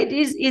 like it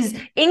is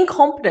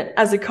incompetent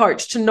as a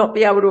coach to not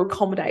be able to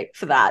accommodate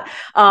for that.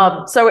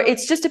 So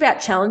it's just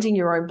about challenging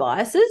your own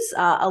biases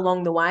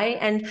along the way,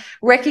 and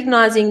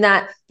recognizing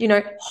that, you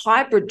know,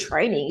 hybrid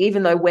training,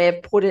 even though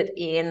we've put it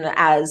in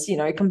as, you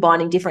know,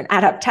 combining different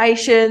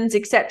adaptations,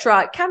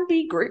 etc., it can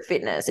be group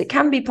fitness, it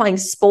can be playing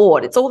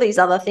sport, it's all these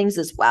other things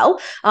as well.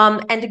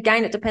 And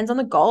again, it depends on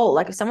the goal.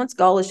 Like if someone's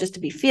goal is just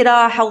to be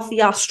fitter,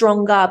 healthier,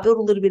 stronger, build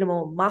a little bit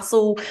more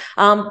muscle,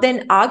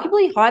 then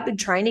arguably hybrid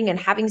training and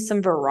having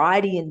some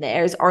variety in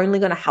there is only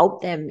going to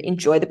help them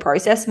enjoy the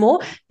process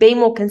more, be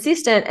more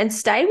consistent, and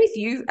stay with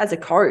you as a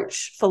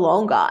coach for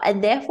longer,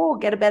 and therefore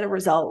get a better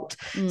result.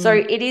 So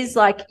it is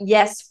like,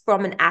 yes,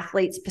 from an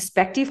athlete's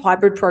perspective,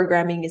 hybrid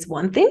programming is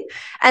one thing.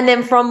 And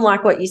then from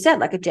like what you said,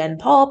 like a Gen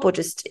Pop, or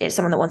just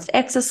someone that wants to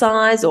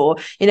exercise, or,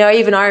 you know,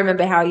 even I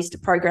remember how I used to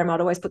program, I'd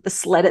always put the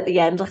sled at the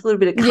end, like a little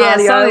bit of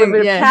cardio, a little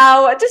bit of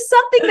power, just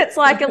something that's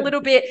like a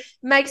little bit,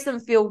 makes them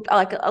feel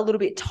like a little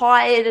bit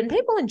tired. And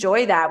people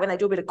enjoy that when they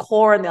do a bit of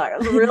core and they're like,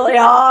 it's really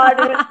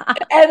hard, and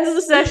it ends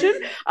the session.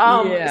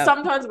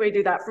 Sometimes we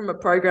do that from a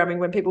programming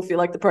when people feel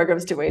like the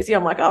program's too easy.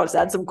 I'm like, oh, just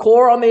add some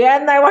core on the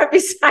end. They won't be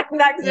saying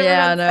that.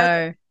 I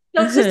know.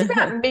 No, it's just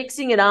about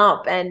mixing it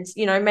up and,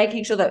 you know,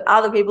 making sure that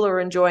other people are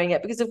enjoying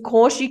it, because of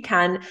course you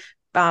can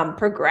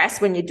progress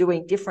when you're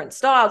doing different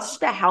styles. It's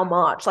just about how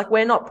much. Like,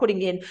 we're not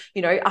putting in,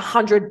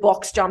 100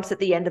 box jumps at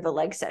the end of a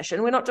leg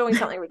session. We're not doing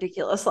something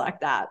ridiculous like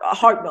that. I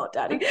hope not,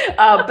 Daddy.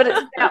 But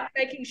it's about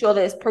making sure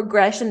there's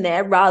progression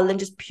there rather than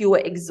just pure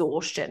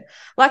exhaustion.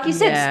 Like you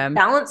said,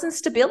 balance and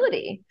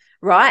stability.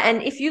 Right.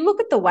 And if you look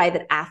at the way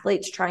that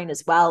athletes train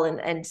as well,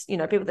 and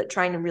people that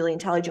train in really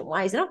intelligent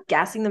ways, they're not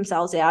gassing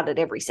themselves out at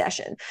every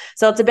session.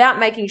 So it's about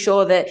making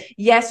sure that,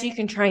 yes, you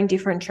can train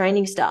different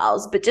training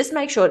styles, but just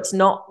make sure it's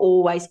not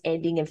always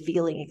ending and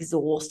feeling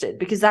exhausted,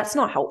 because that's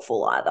not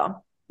helpful either.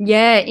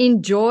 Yeah.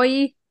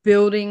 Enjoy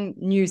building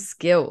new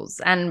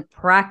skills and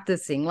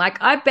practicing. Like,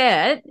 I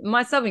bet,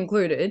 myself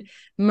included,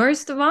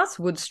 most of us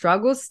would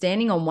struggle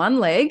standing on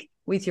one leg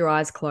with your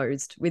eyes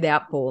closed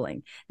without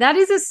falling. That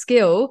is a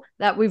skill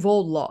that we've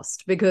all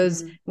lost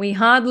because we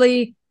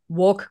hardly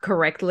walk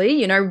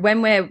correctly.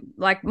 When we're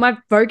like, my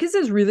focus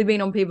has really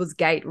been on people's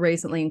gait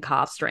recently and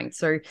calf strength.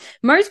 So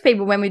most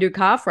people, when we do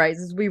calf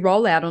raises, we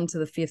roll out onto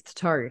the fifth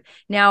toe.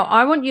 Now,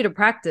 I want you to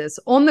practice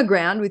on the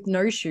ground with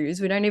no shoes.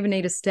 We don't even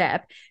need a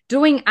step,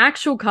 doing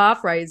actual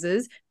calf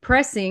raises,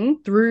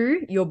 pressing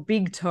through your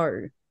big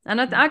toe. And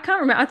I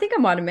can't remember. I think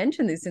I might have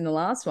mentioned this in the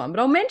last one,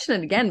 but I'll mention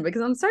it again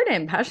because I'm so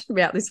damn passionate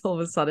about this all of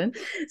a sudden.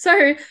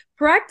 So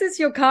practice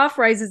your calf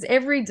raises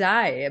every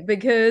day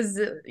because,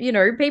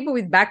 people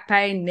with back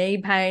pain, knee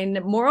pain,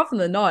 more often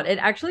than not, it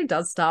actually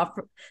does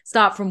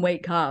start from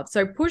weak calves.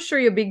 So push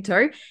through your big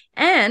toe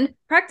and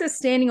practice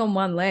standing on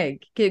one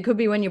leg. It could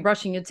be when you're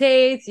brushing your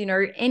teeth,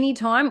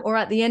 anytime, or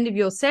at the end of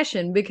your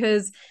session,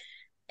 because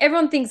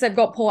everyone thinks they've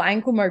got poor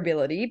ankle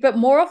mobility, but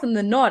more often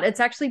than not, it's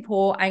actually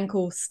poor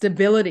ankle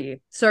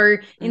stability. So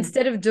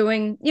instead of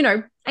doing,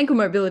 ankle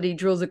mobility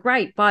drills are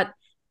great, but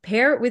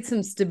pair it with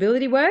some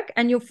stability work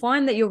and you'll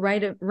find that your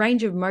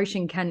range of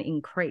motion can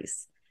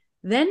increase.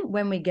 Then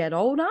when we get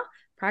older,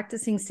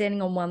 practicing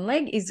standing on one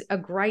leg is a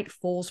great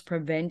falls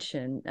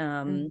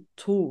prevention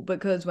tool,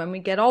 because when we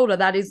get older,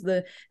 that is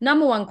the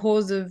number one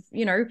cause of,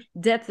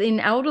 death in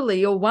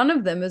elderly, or one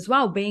of them as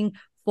well, being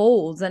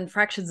falls and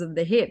fractures of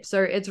the hip.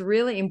 So it's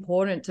really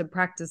important to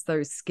practice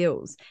those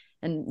skills.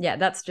 And yeah,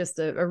 that's just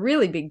a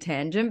really big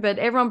tangent, but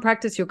everyone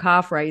practice your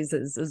calf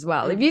raises as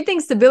well. If you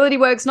think stability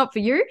work's not for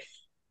you,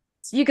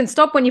 you can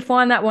stop when you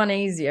find that one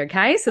easy,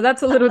 okay? So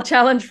that's a little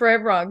challenge for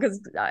everyone, because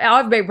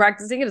I've been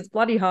practicing it. It's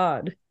bloody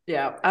hard.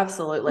 Yeah,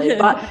 absolutely.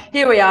 But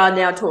here we are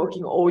now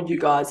talking all you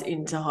guys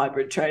into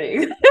hybrid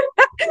training.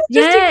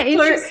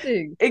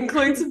 Interesting.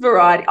 Includes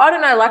variety. I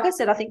don't know. Like I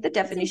said, I think the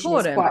definition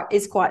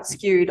is quite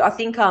skewed. I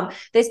think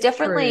there's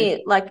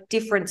definitely like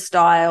different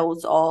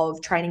styles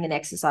of training and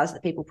exercise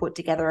that people put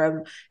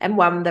together. And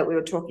one that we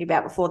were talking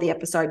about before the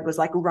episode was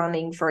like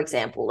running, for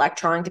example, like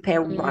trying to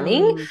pair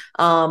running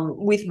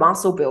with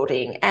muscle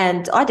building.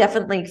 And I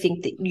definitely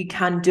think that you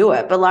can do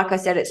it. But like I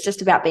said, it's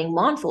just about being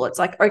mindful. It's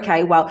like,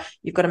 okay, well,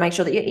 you've got to make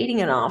sure that you're eating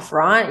enough,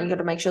 right? You've got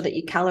to make sure that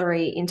your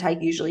calorie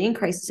intake usually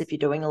increases if you're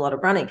doing a lot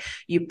of running.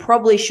 You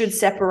probably should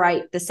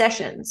separate the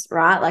sessions,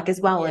 right? Like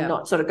as well, and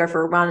not sort of go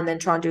for a run and then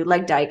try and do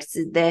leg day, because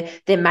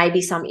there may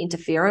be some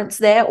interference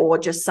there, or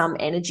just some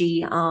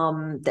energy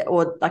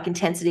or like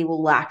intensity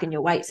will lack in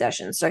your weight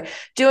sessions. So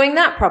doing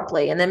that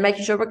properly, and then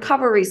making sure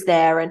recovery's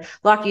there. And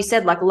like you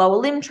said, like lower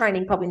limb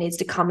training probably needs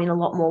to come in a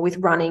lot more with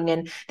running.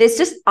 And there's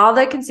just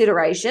other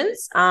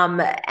considerations.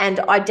 And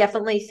I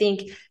definitely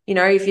think,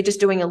 if you're just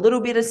doing a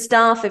little bit of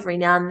stuff every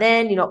now and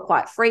then, you're not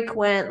quite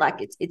frequent, like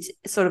it's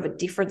sort of a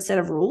different set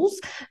of rules.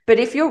 But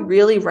if you're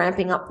really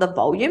ramping up the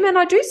volume, and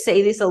I do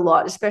see this a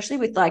lot, especially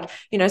with like,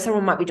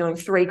 someone might be doing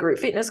 3 group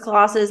fitness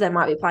classes, they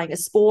might be playing a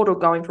sport or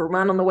going for a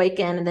run on the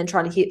weekend and then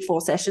trying to hit 4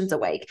 sessions a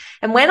week.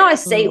 And when I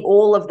see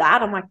all of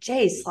that, I'm like,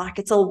 geez, like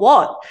it's a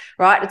lot,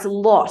 right? It's a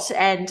lot.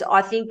 And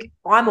I think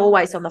I'm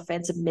always on the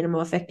fence of minimum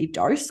effective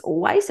dose,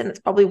 always. And it's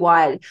probably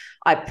why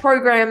I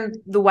program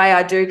the way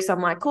I do, because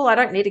I'm like, cool, I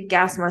don't need to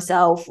gas myself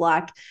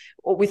like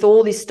with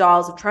all these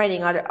styles of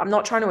training. I'm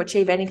not trying to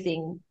achieve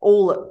anything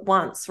all at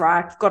once,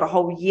 right? I've got a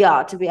whole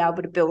year to be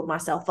able to build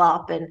myself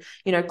up and,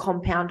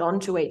 compound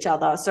onto each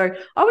other. So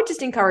I would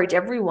just encourage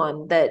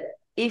everyone that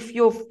if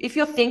you're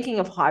thinking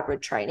of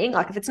hybrid training,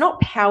 like if it's not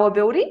power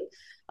building,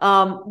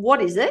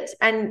 what is it?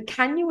 And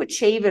can you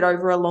achieve it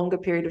over a longer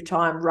period of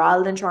time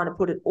rather than trying to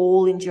put it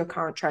all into your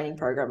current training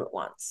program at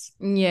once?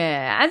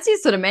 Yeah. As you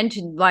sort of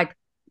mentioned, like,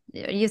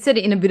 you said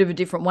it in a bit of a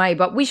different way,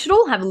 but we should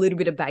all have a little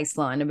bit of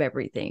baseline of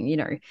everything,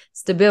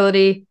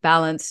 stability,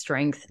 balance,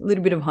 strength, a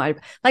little bit of height.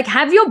 Like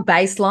have your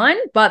baseline,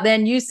 but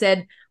then you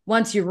said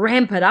once you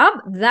ramp it up,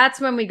 that's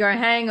when we go,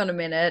 hang on a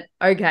minute,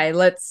 okay,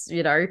 let's,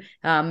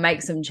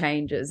 make some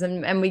changes.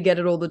 And we get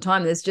it all the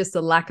time. There's just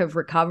a lack of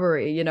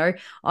recovery, and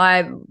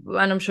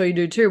I'm sure you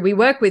do too. We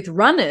work with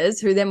runners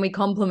who then we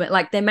complement,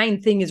 like their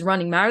main thing is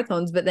running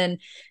marathons, but then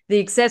the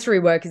accessory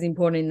work is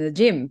important in the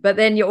gym. But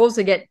then you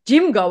also get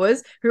gym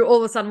goers who all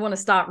of a sudden want to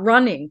start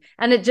running.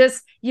 And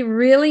you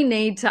really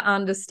need to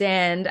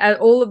understand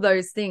all of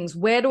those things.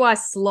 Where do I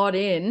slot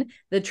in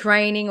the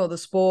training or the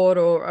sport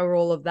or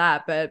all of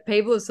that? But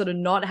people are sort of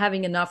not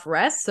having enough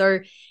rest. So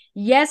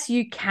yes,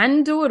 you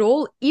can do it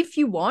all if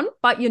you want,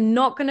 but you're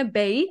not going to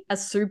be a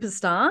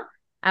superstar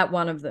at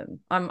one of them.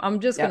 I'm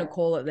just going to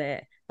call it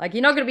there. Like,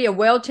 you're not going to be a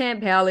world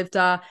champ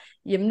powerlifter.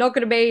 You're not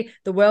going to be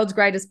the world's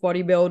greatest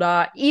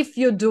bodybuilder if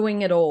you're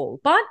doing it all,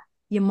 but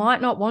you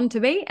might not want to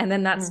be, and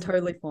then that's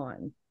totally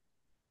fine.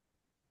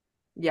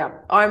 Yeah.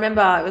 I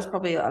remember it was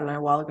probably, I don't know,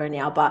 a while ago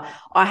now, but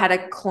I had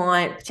a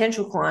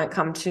potential client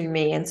come to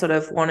me and sort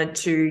of wanted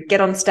to get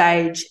on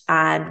stage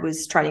and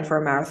was training for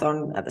a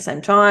marathon at the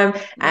same time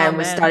and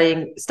was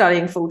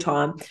studying full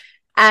time.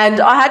 And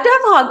I had to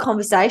have a hard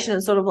conversation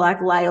and sort of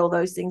like lay all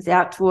those things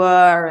out to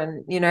her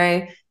and, you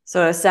know,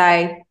 sort of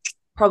say,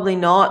 probably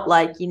not,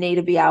 like, you need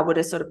to be able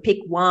to sort of pick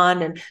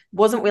one, and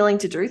wasn't willing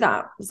to do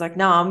that. I was like,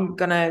 no, I'm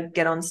going to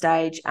get on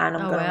stage and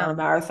I'm going to run a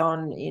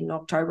marathon in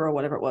October or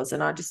whatever it was.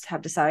 And I just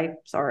had to say,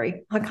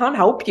 sorry, I can't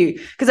help you.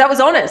 Because that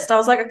was honest. I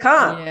was like,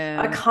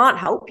 I can't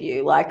help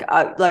you. Like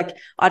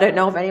I don't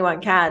know if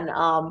anyone can.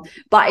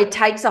 But it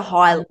takes a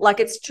high, like,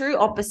 it's true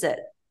opposite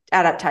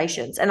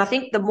adaptations. And I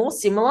think the more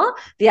similar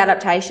the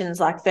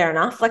adaptations, like, fair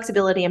enough,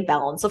 flexibility and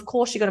balance, of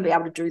course you're going to be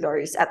able to do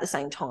those at the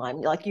same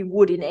time, like you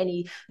would in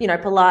any, you know,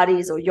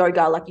 Pilates or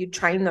yoga, like you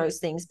train those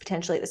things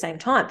potentially at the same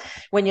time.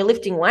 When you're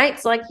lifting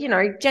weights, like, you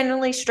know,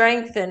 generally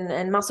strength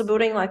and muscle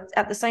building, like,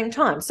 at the same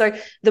time. So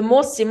the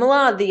more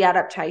similar the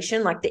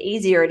adaptation, like, the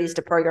easier it is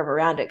to program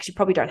around it, because you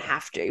probably don't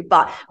have to.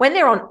 But when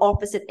they're on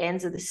opposite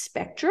ends of the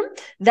spectrum,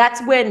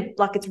 that's when,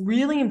 like, it's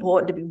really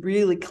important to be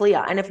really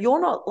clear. And if you're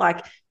not,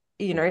 like,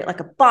 you know, like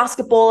a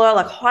basketballer,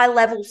 like high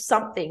level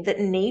something that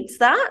needs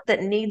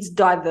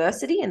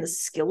diversity in the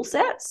skill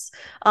sets,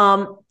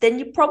 then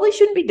you probably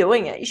shouldn't be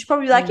doing it. You should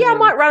probably be like, I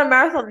might run a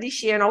marathon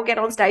this year and I'll get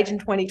on stage in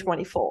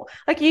 2024.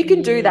 Like, you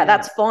can do that.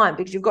 That's fine,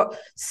 because you've got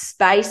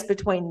space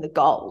between the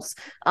goals.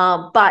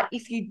 But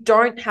if you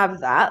don't have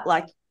that,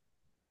 like,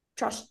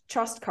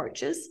 trust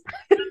coaches.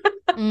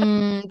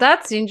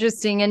 That's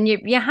interesting. And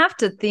you have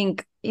to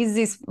think, is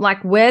this,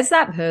 like, where's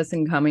that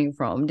person coming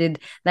from? Did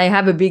they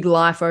have a big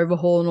life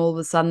overhaul and all of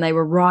a sudden they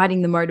were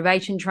riding the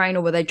motivation train,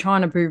 or were they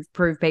trying to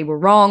prove people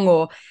wrong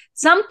or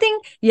something?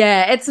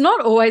 Yeah, it's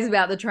not always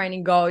about the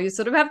training goal. You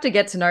sort of have to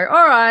get to know,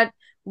 all right,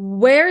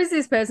 where is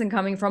this person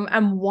coming from,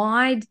 and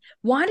why did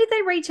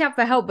they reach out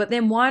for help, but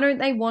then why don't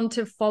they want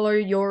to follow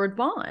your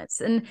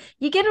advice? And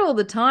you get it all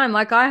the time.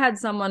 Like, I had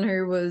someone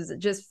who was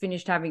just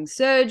finished having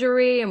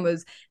surgery and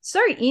was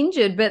so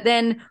injured, but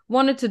then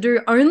wanted to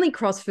do only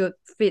CrossFit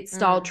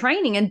style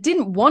training and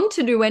didn't want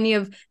to do any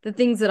of the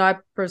things that I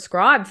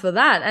prescribed for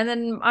that. And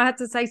then I had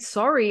to say,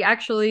 sorry,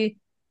 actually,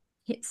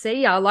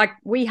 see ya, like,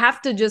 we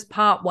have to just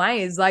part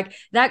ways. Like,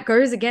 that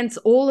goes against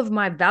all of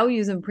my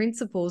values and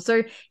principles.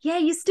 So yeah,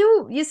 you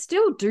still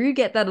do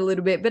get that a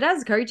little bit, but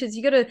as coaches,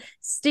 you got to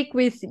stick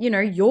with, you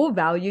know, your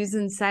values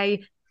and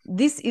say,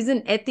 this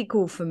isn't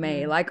ethical for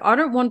me. Like, I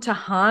don't want to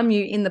harm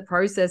you in the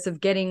process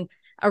of getting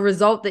a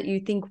result that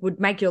you think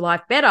would make your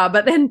life better,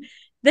 but then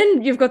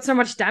you've got so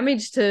much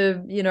damage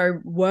to, you know,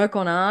 work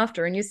on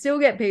after, and you still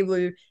get people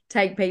who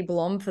take people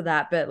on for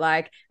that. But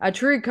like, a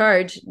true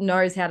coach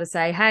knows how to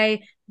say,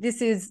 hey,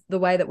 this is the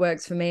way that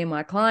works for me and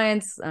my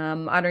clients.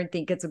 I don't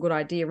think it's a good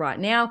idea right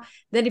now.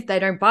 Then if they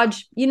don't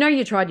budge, you know,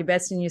 you tried your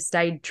best and you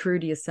stayed true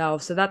to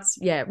yourself. So that's,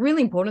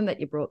 really important that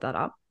you brought that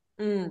up.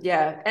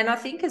 Yeah. And I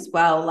think as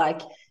well,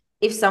 like,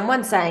 if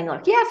someone's saying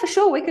like, yeah, for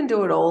sure, we can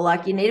do it all,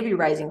 like, you need to be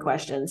raising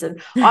questions.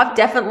 And I've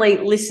definitely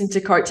listened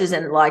to coaches,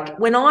 and like,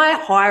 when I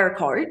hire a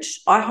coach,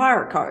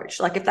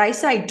 Like, if they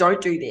say,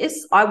 don't do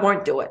this, I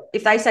won't do it.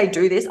 If they say,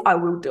 do this, I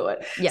will do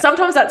it. Yep.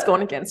 Sometimes that's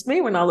gone against me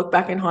when I look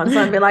back in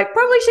hindsight and be like,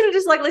 probably should have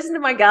just like listened to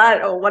my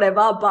gut or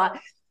whatever. But,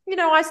 you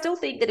know, I still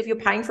think that if you're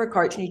paying for a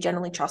coach and you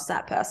generally trust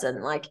that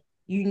person, like,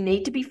 you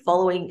need to be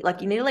following,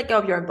 like, you need to let go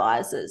of your own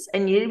biases,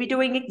 and you need to be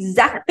doing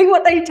exactly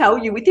what they tell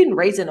you, within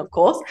reason, of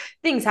course.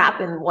 Things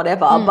happen,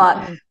 whatever,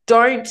 but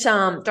don't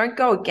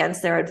go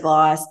against their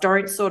advice.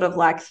 Don't sort of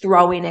like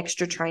throw in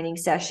extra training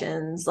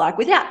sessions, like,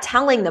 without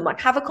telling them. Like,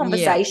 have a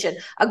conversation.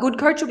 A good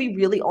coach will be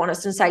really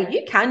honest and say,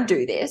 you can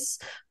do this,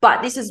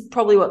 but this is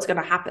probably what's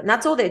going to happen.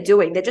 That's all they're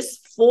doing. They're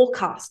just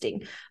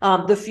forecasting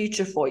the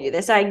future for you.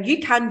 They're saying, you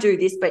can do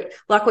this, but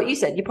like what you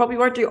said, you probably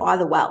won't do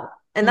either well.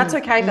 And that's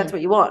okay if that's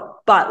what you want.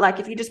 But like,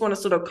 if you just want to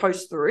sort of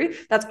coast through,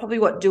 that's probably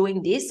what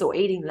doing this or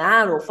eating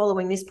that or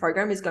following this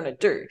program is going to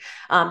do.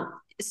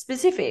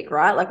 Specific,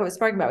 right? Like what we're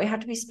speaking about, we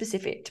have to be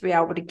specific to be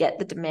able to get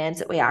the demands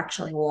that we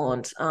actually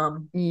want.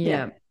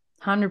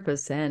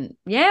 100%.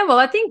 Yeah, well,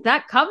 I think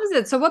that covers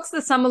it. So what's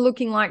the summer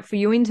looking like for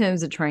you in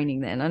terms of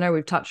training then? I know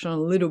we've touched on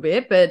a little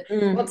bit, but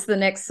what's the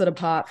next sort of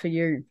part for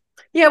you?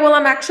 Yeah, well,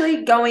 I'm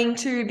actually going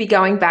to be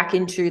going back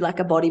into like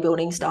a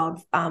bodybuilding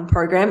style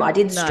program. I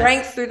did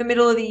strength through the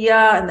middle of the year,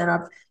 and then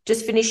I've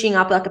just finishing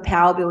up like a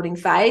power building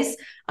phase.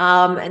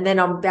 And then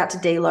I'm about to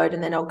deload,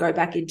 and then I'll go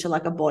back into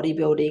like a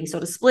bodybuilding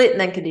sort of split and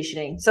then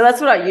conditioning. So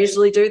that's what I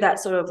usually do, that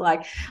sort of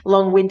like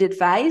long-winded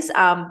phase.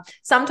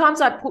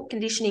 Sometimes I put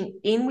conditioning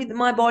in with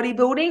my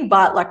bodybuilding,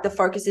 but like the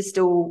focus is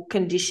still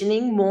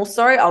conditioning more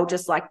so. I'll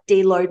just like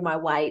deload my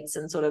weights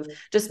and sort of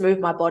just move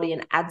my body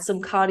and add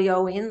some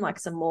cardio in, like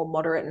some more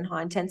moderate and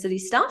high intensity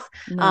stuff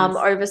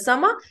over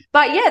summer.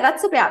 But yeah,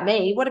 that's about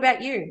me. What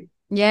about you?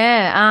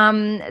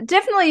 Yeah,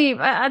 definitely.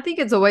 I think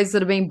it's always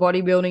sort of been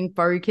bodybuilding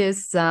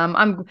focused.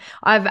 I've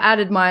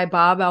added my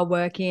barbell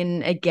work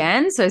in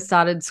again, so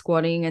started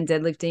squatting and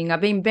deadlifting.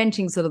 I've been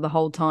benching sort of the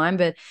whole time,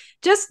 but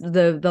just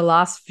the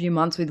last few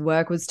months with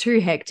work was too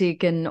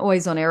hectic and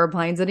always on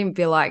aeroplanes. I didn't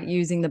feel like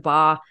using the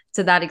bar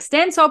to that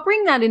extent, so I'll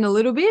bring that in a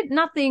little bit.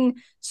 Nothing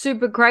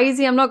super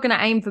crazy. I'm not going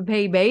to aim for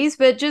PBs,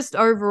 but just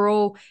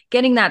overall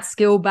getting that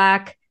skill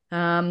back.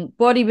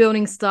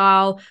 Bodybuilding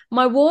style.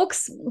 My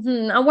walks,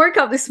 I woke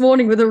up this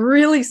morning with a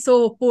really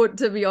sore foot,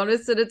 to be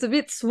honest, and it's a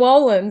bit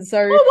swollen.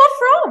 So,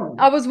 what from?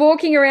 I was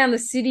walking around the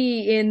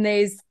city in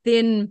these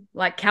thin,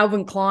 like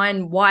Calvin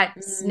Klein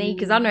white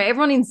sneakers. I don't know,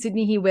 everyone in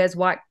Sydney here wears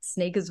white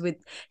sneakers with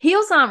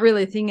heels, aren't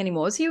really a thing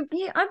anymore. So,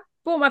 yeah, I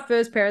bought my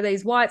first pair of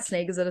these white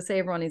sneakers that I see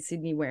everyone in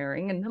Sydney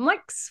wearing, and I'm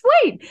like,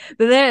 sweet.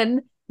 But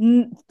then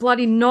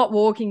bloody not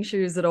walking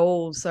shoes at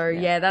all. So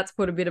yeah, that's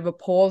put a bit of a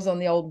pause on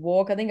the old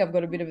walk. I think I've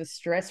got a bit of a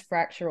stress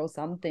fracture or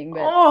something.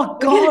 But oh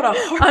God,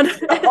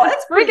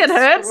 that's freaking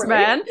hurts,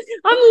 man.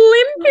 I'm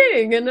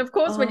limping, and of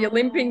course, when you're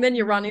limping, then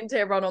you run into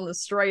everyone on the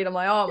street. I'm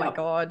like, oh my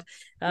God.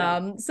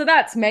 So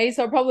that's me.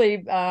 So I'll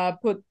probably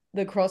put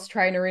the cross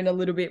trainer in a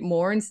little bit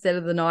more instead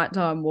of the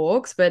nighttime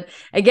walks. But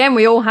again,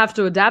 we all have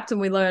to adapt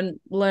and we learn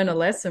a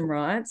lesson,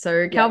 right?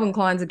 So Calvin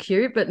Klein's are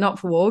cute, but not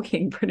for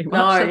walking, pretty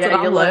much. No, that's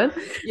what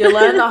you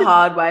learn the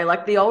hard way.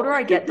 Like the older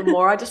I get, the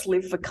more I just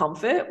live for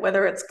comfort,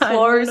 whether it's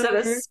clothes and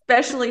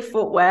especially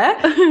footwear,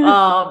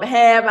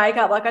 hair,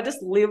 makeup. Like I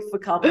just live for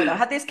comfort. I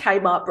had this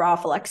Kmart bra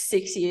for like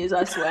 6 years,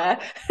 I swear.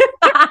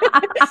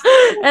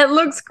 It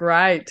looks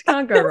great.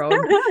 Can't go wrong.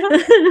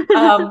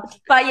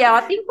 But yeah, I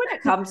think when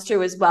it comes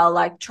to as well,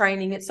 like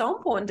training, it's so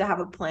important to have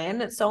a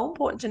plan. It's so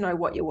important to know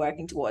what you're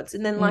working towards.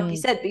 And then, like you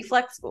said, be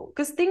flexible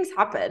because things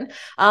happen.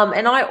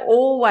 And I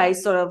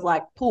always sort of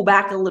like pull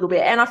back a little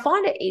bit. And I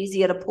find it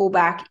easier to pull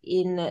back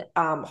in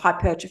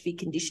hypertrophy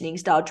conditioning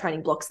style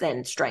training blocks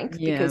than strength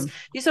because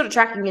you're sort of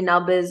tracking your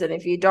numbers. And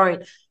if you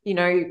don't,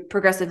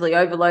 progressively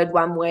overload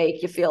 1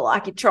 week, you feel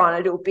like you're trying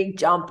to do a big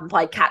jump and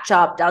play catch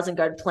up, doesn't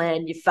go to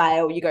plan, you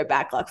fail, you go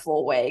back like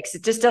 4 weeks.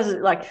 It just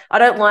doesn't I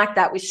don't like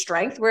that with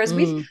strength. Whereas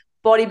with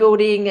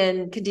bodybuilding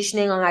and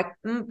conditioning, I'm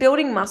like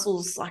building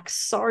muscles like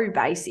so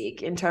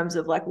basic in terms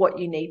of like what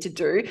you need to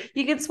do.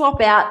 You can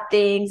swap out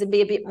things and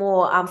be a bit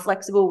more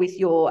flexible with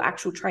your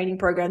actual training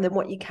program than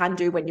what you can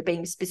do when you're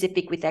being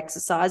specific with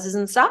exercises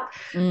and stuff.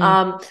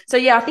 So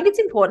yeah, I think it's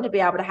important to be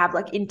able to have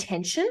like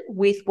intention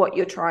with what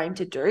you're trying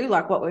to do,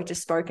 like what we've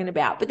just spoken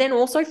about, but then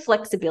also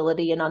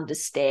flexibility and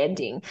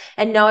understanding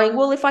and knowing,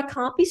 well, if I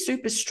can't be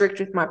super strict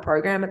with my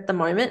program at the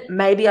moment,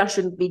 maybe I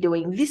shouldn't be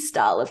doing this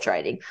style of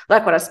training,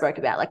 like what I spoke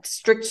about, like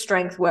strict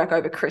strength work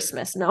over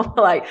Christmas. No,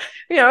 like,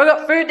 we've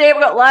got food there,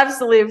 we've got lives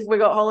to live, we've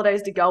got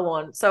holidays to go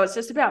on. So it's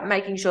just about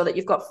making sure that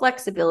you've got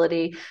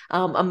flexibility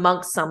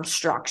amongst some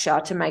structure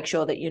to make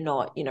sure that you're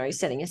not,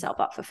 setting yourself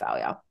up for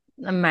failure.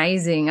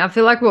 Amazing. I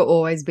feel like we'll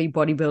always be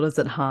bodybuilders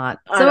at heart.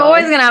 So we're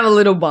always going to have a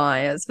little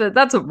bias, but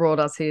that's what brought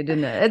us here,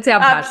 didn't it? It's our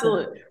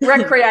passion.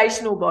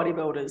 Recreational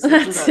bodybuilders.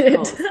 That's it.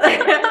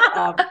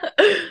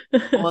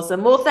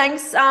 Awesome. Well,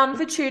 thanks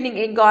for tuning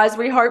in, guys.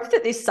 We hope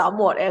that this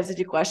somewhat answered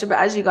your question, but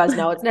as you guys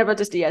know, it's never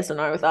just a yes or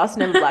no with us,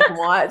 never black and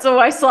white. It's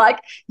always like,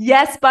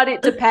 yes, but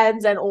it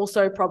depends, and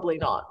also probably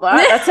not.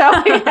 Right? That's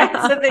how we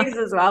answer things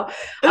as well.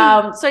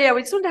 So yeah,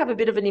 we just want to have a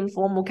bit of an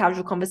informal,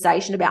 casual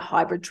conversation about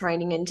hybrid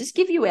training and just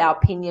give you our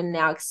opinion and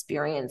our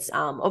experience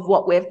of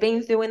what we've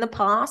been through in the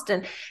past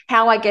and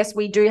how I guess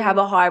we do have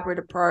a hybrid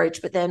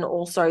approach, but then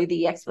also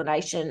the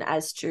explanation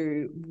as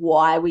to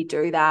why we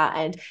do that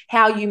and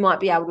how you might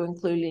be able to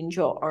include it into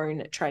your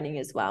own training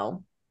as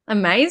well.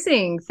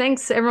 Amazing.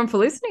 Thanks everyone for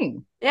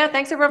listening. Yeah,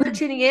 thanks everyone for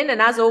tuning in.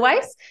 And as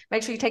always,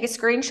 make sure you take a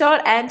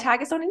screenshot and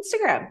tag us on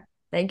Instagram.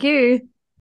 Thank you.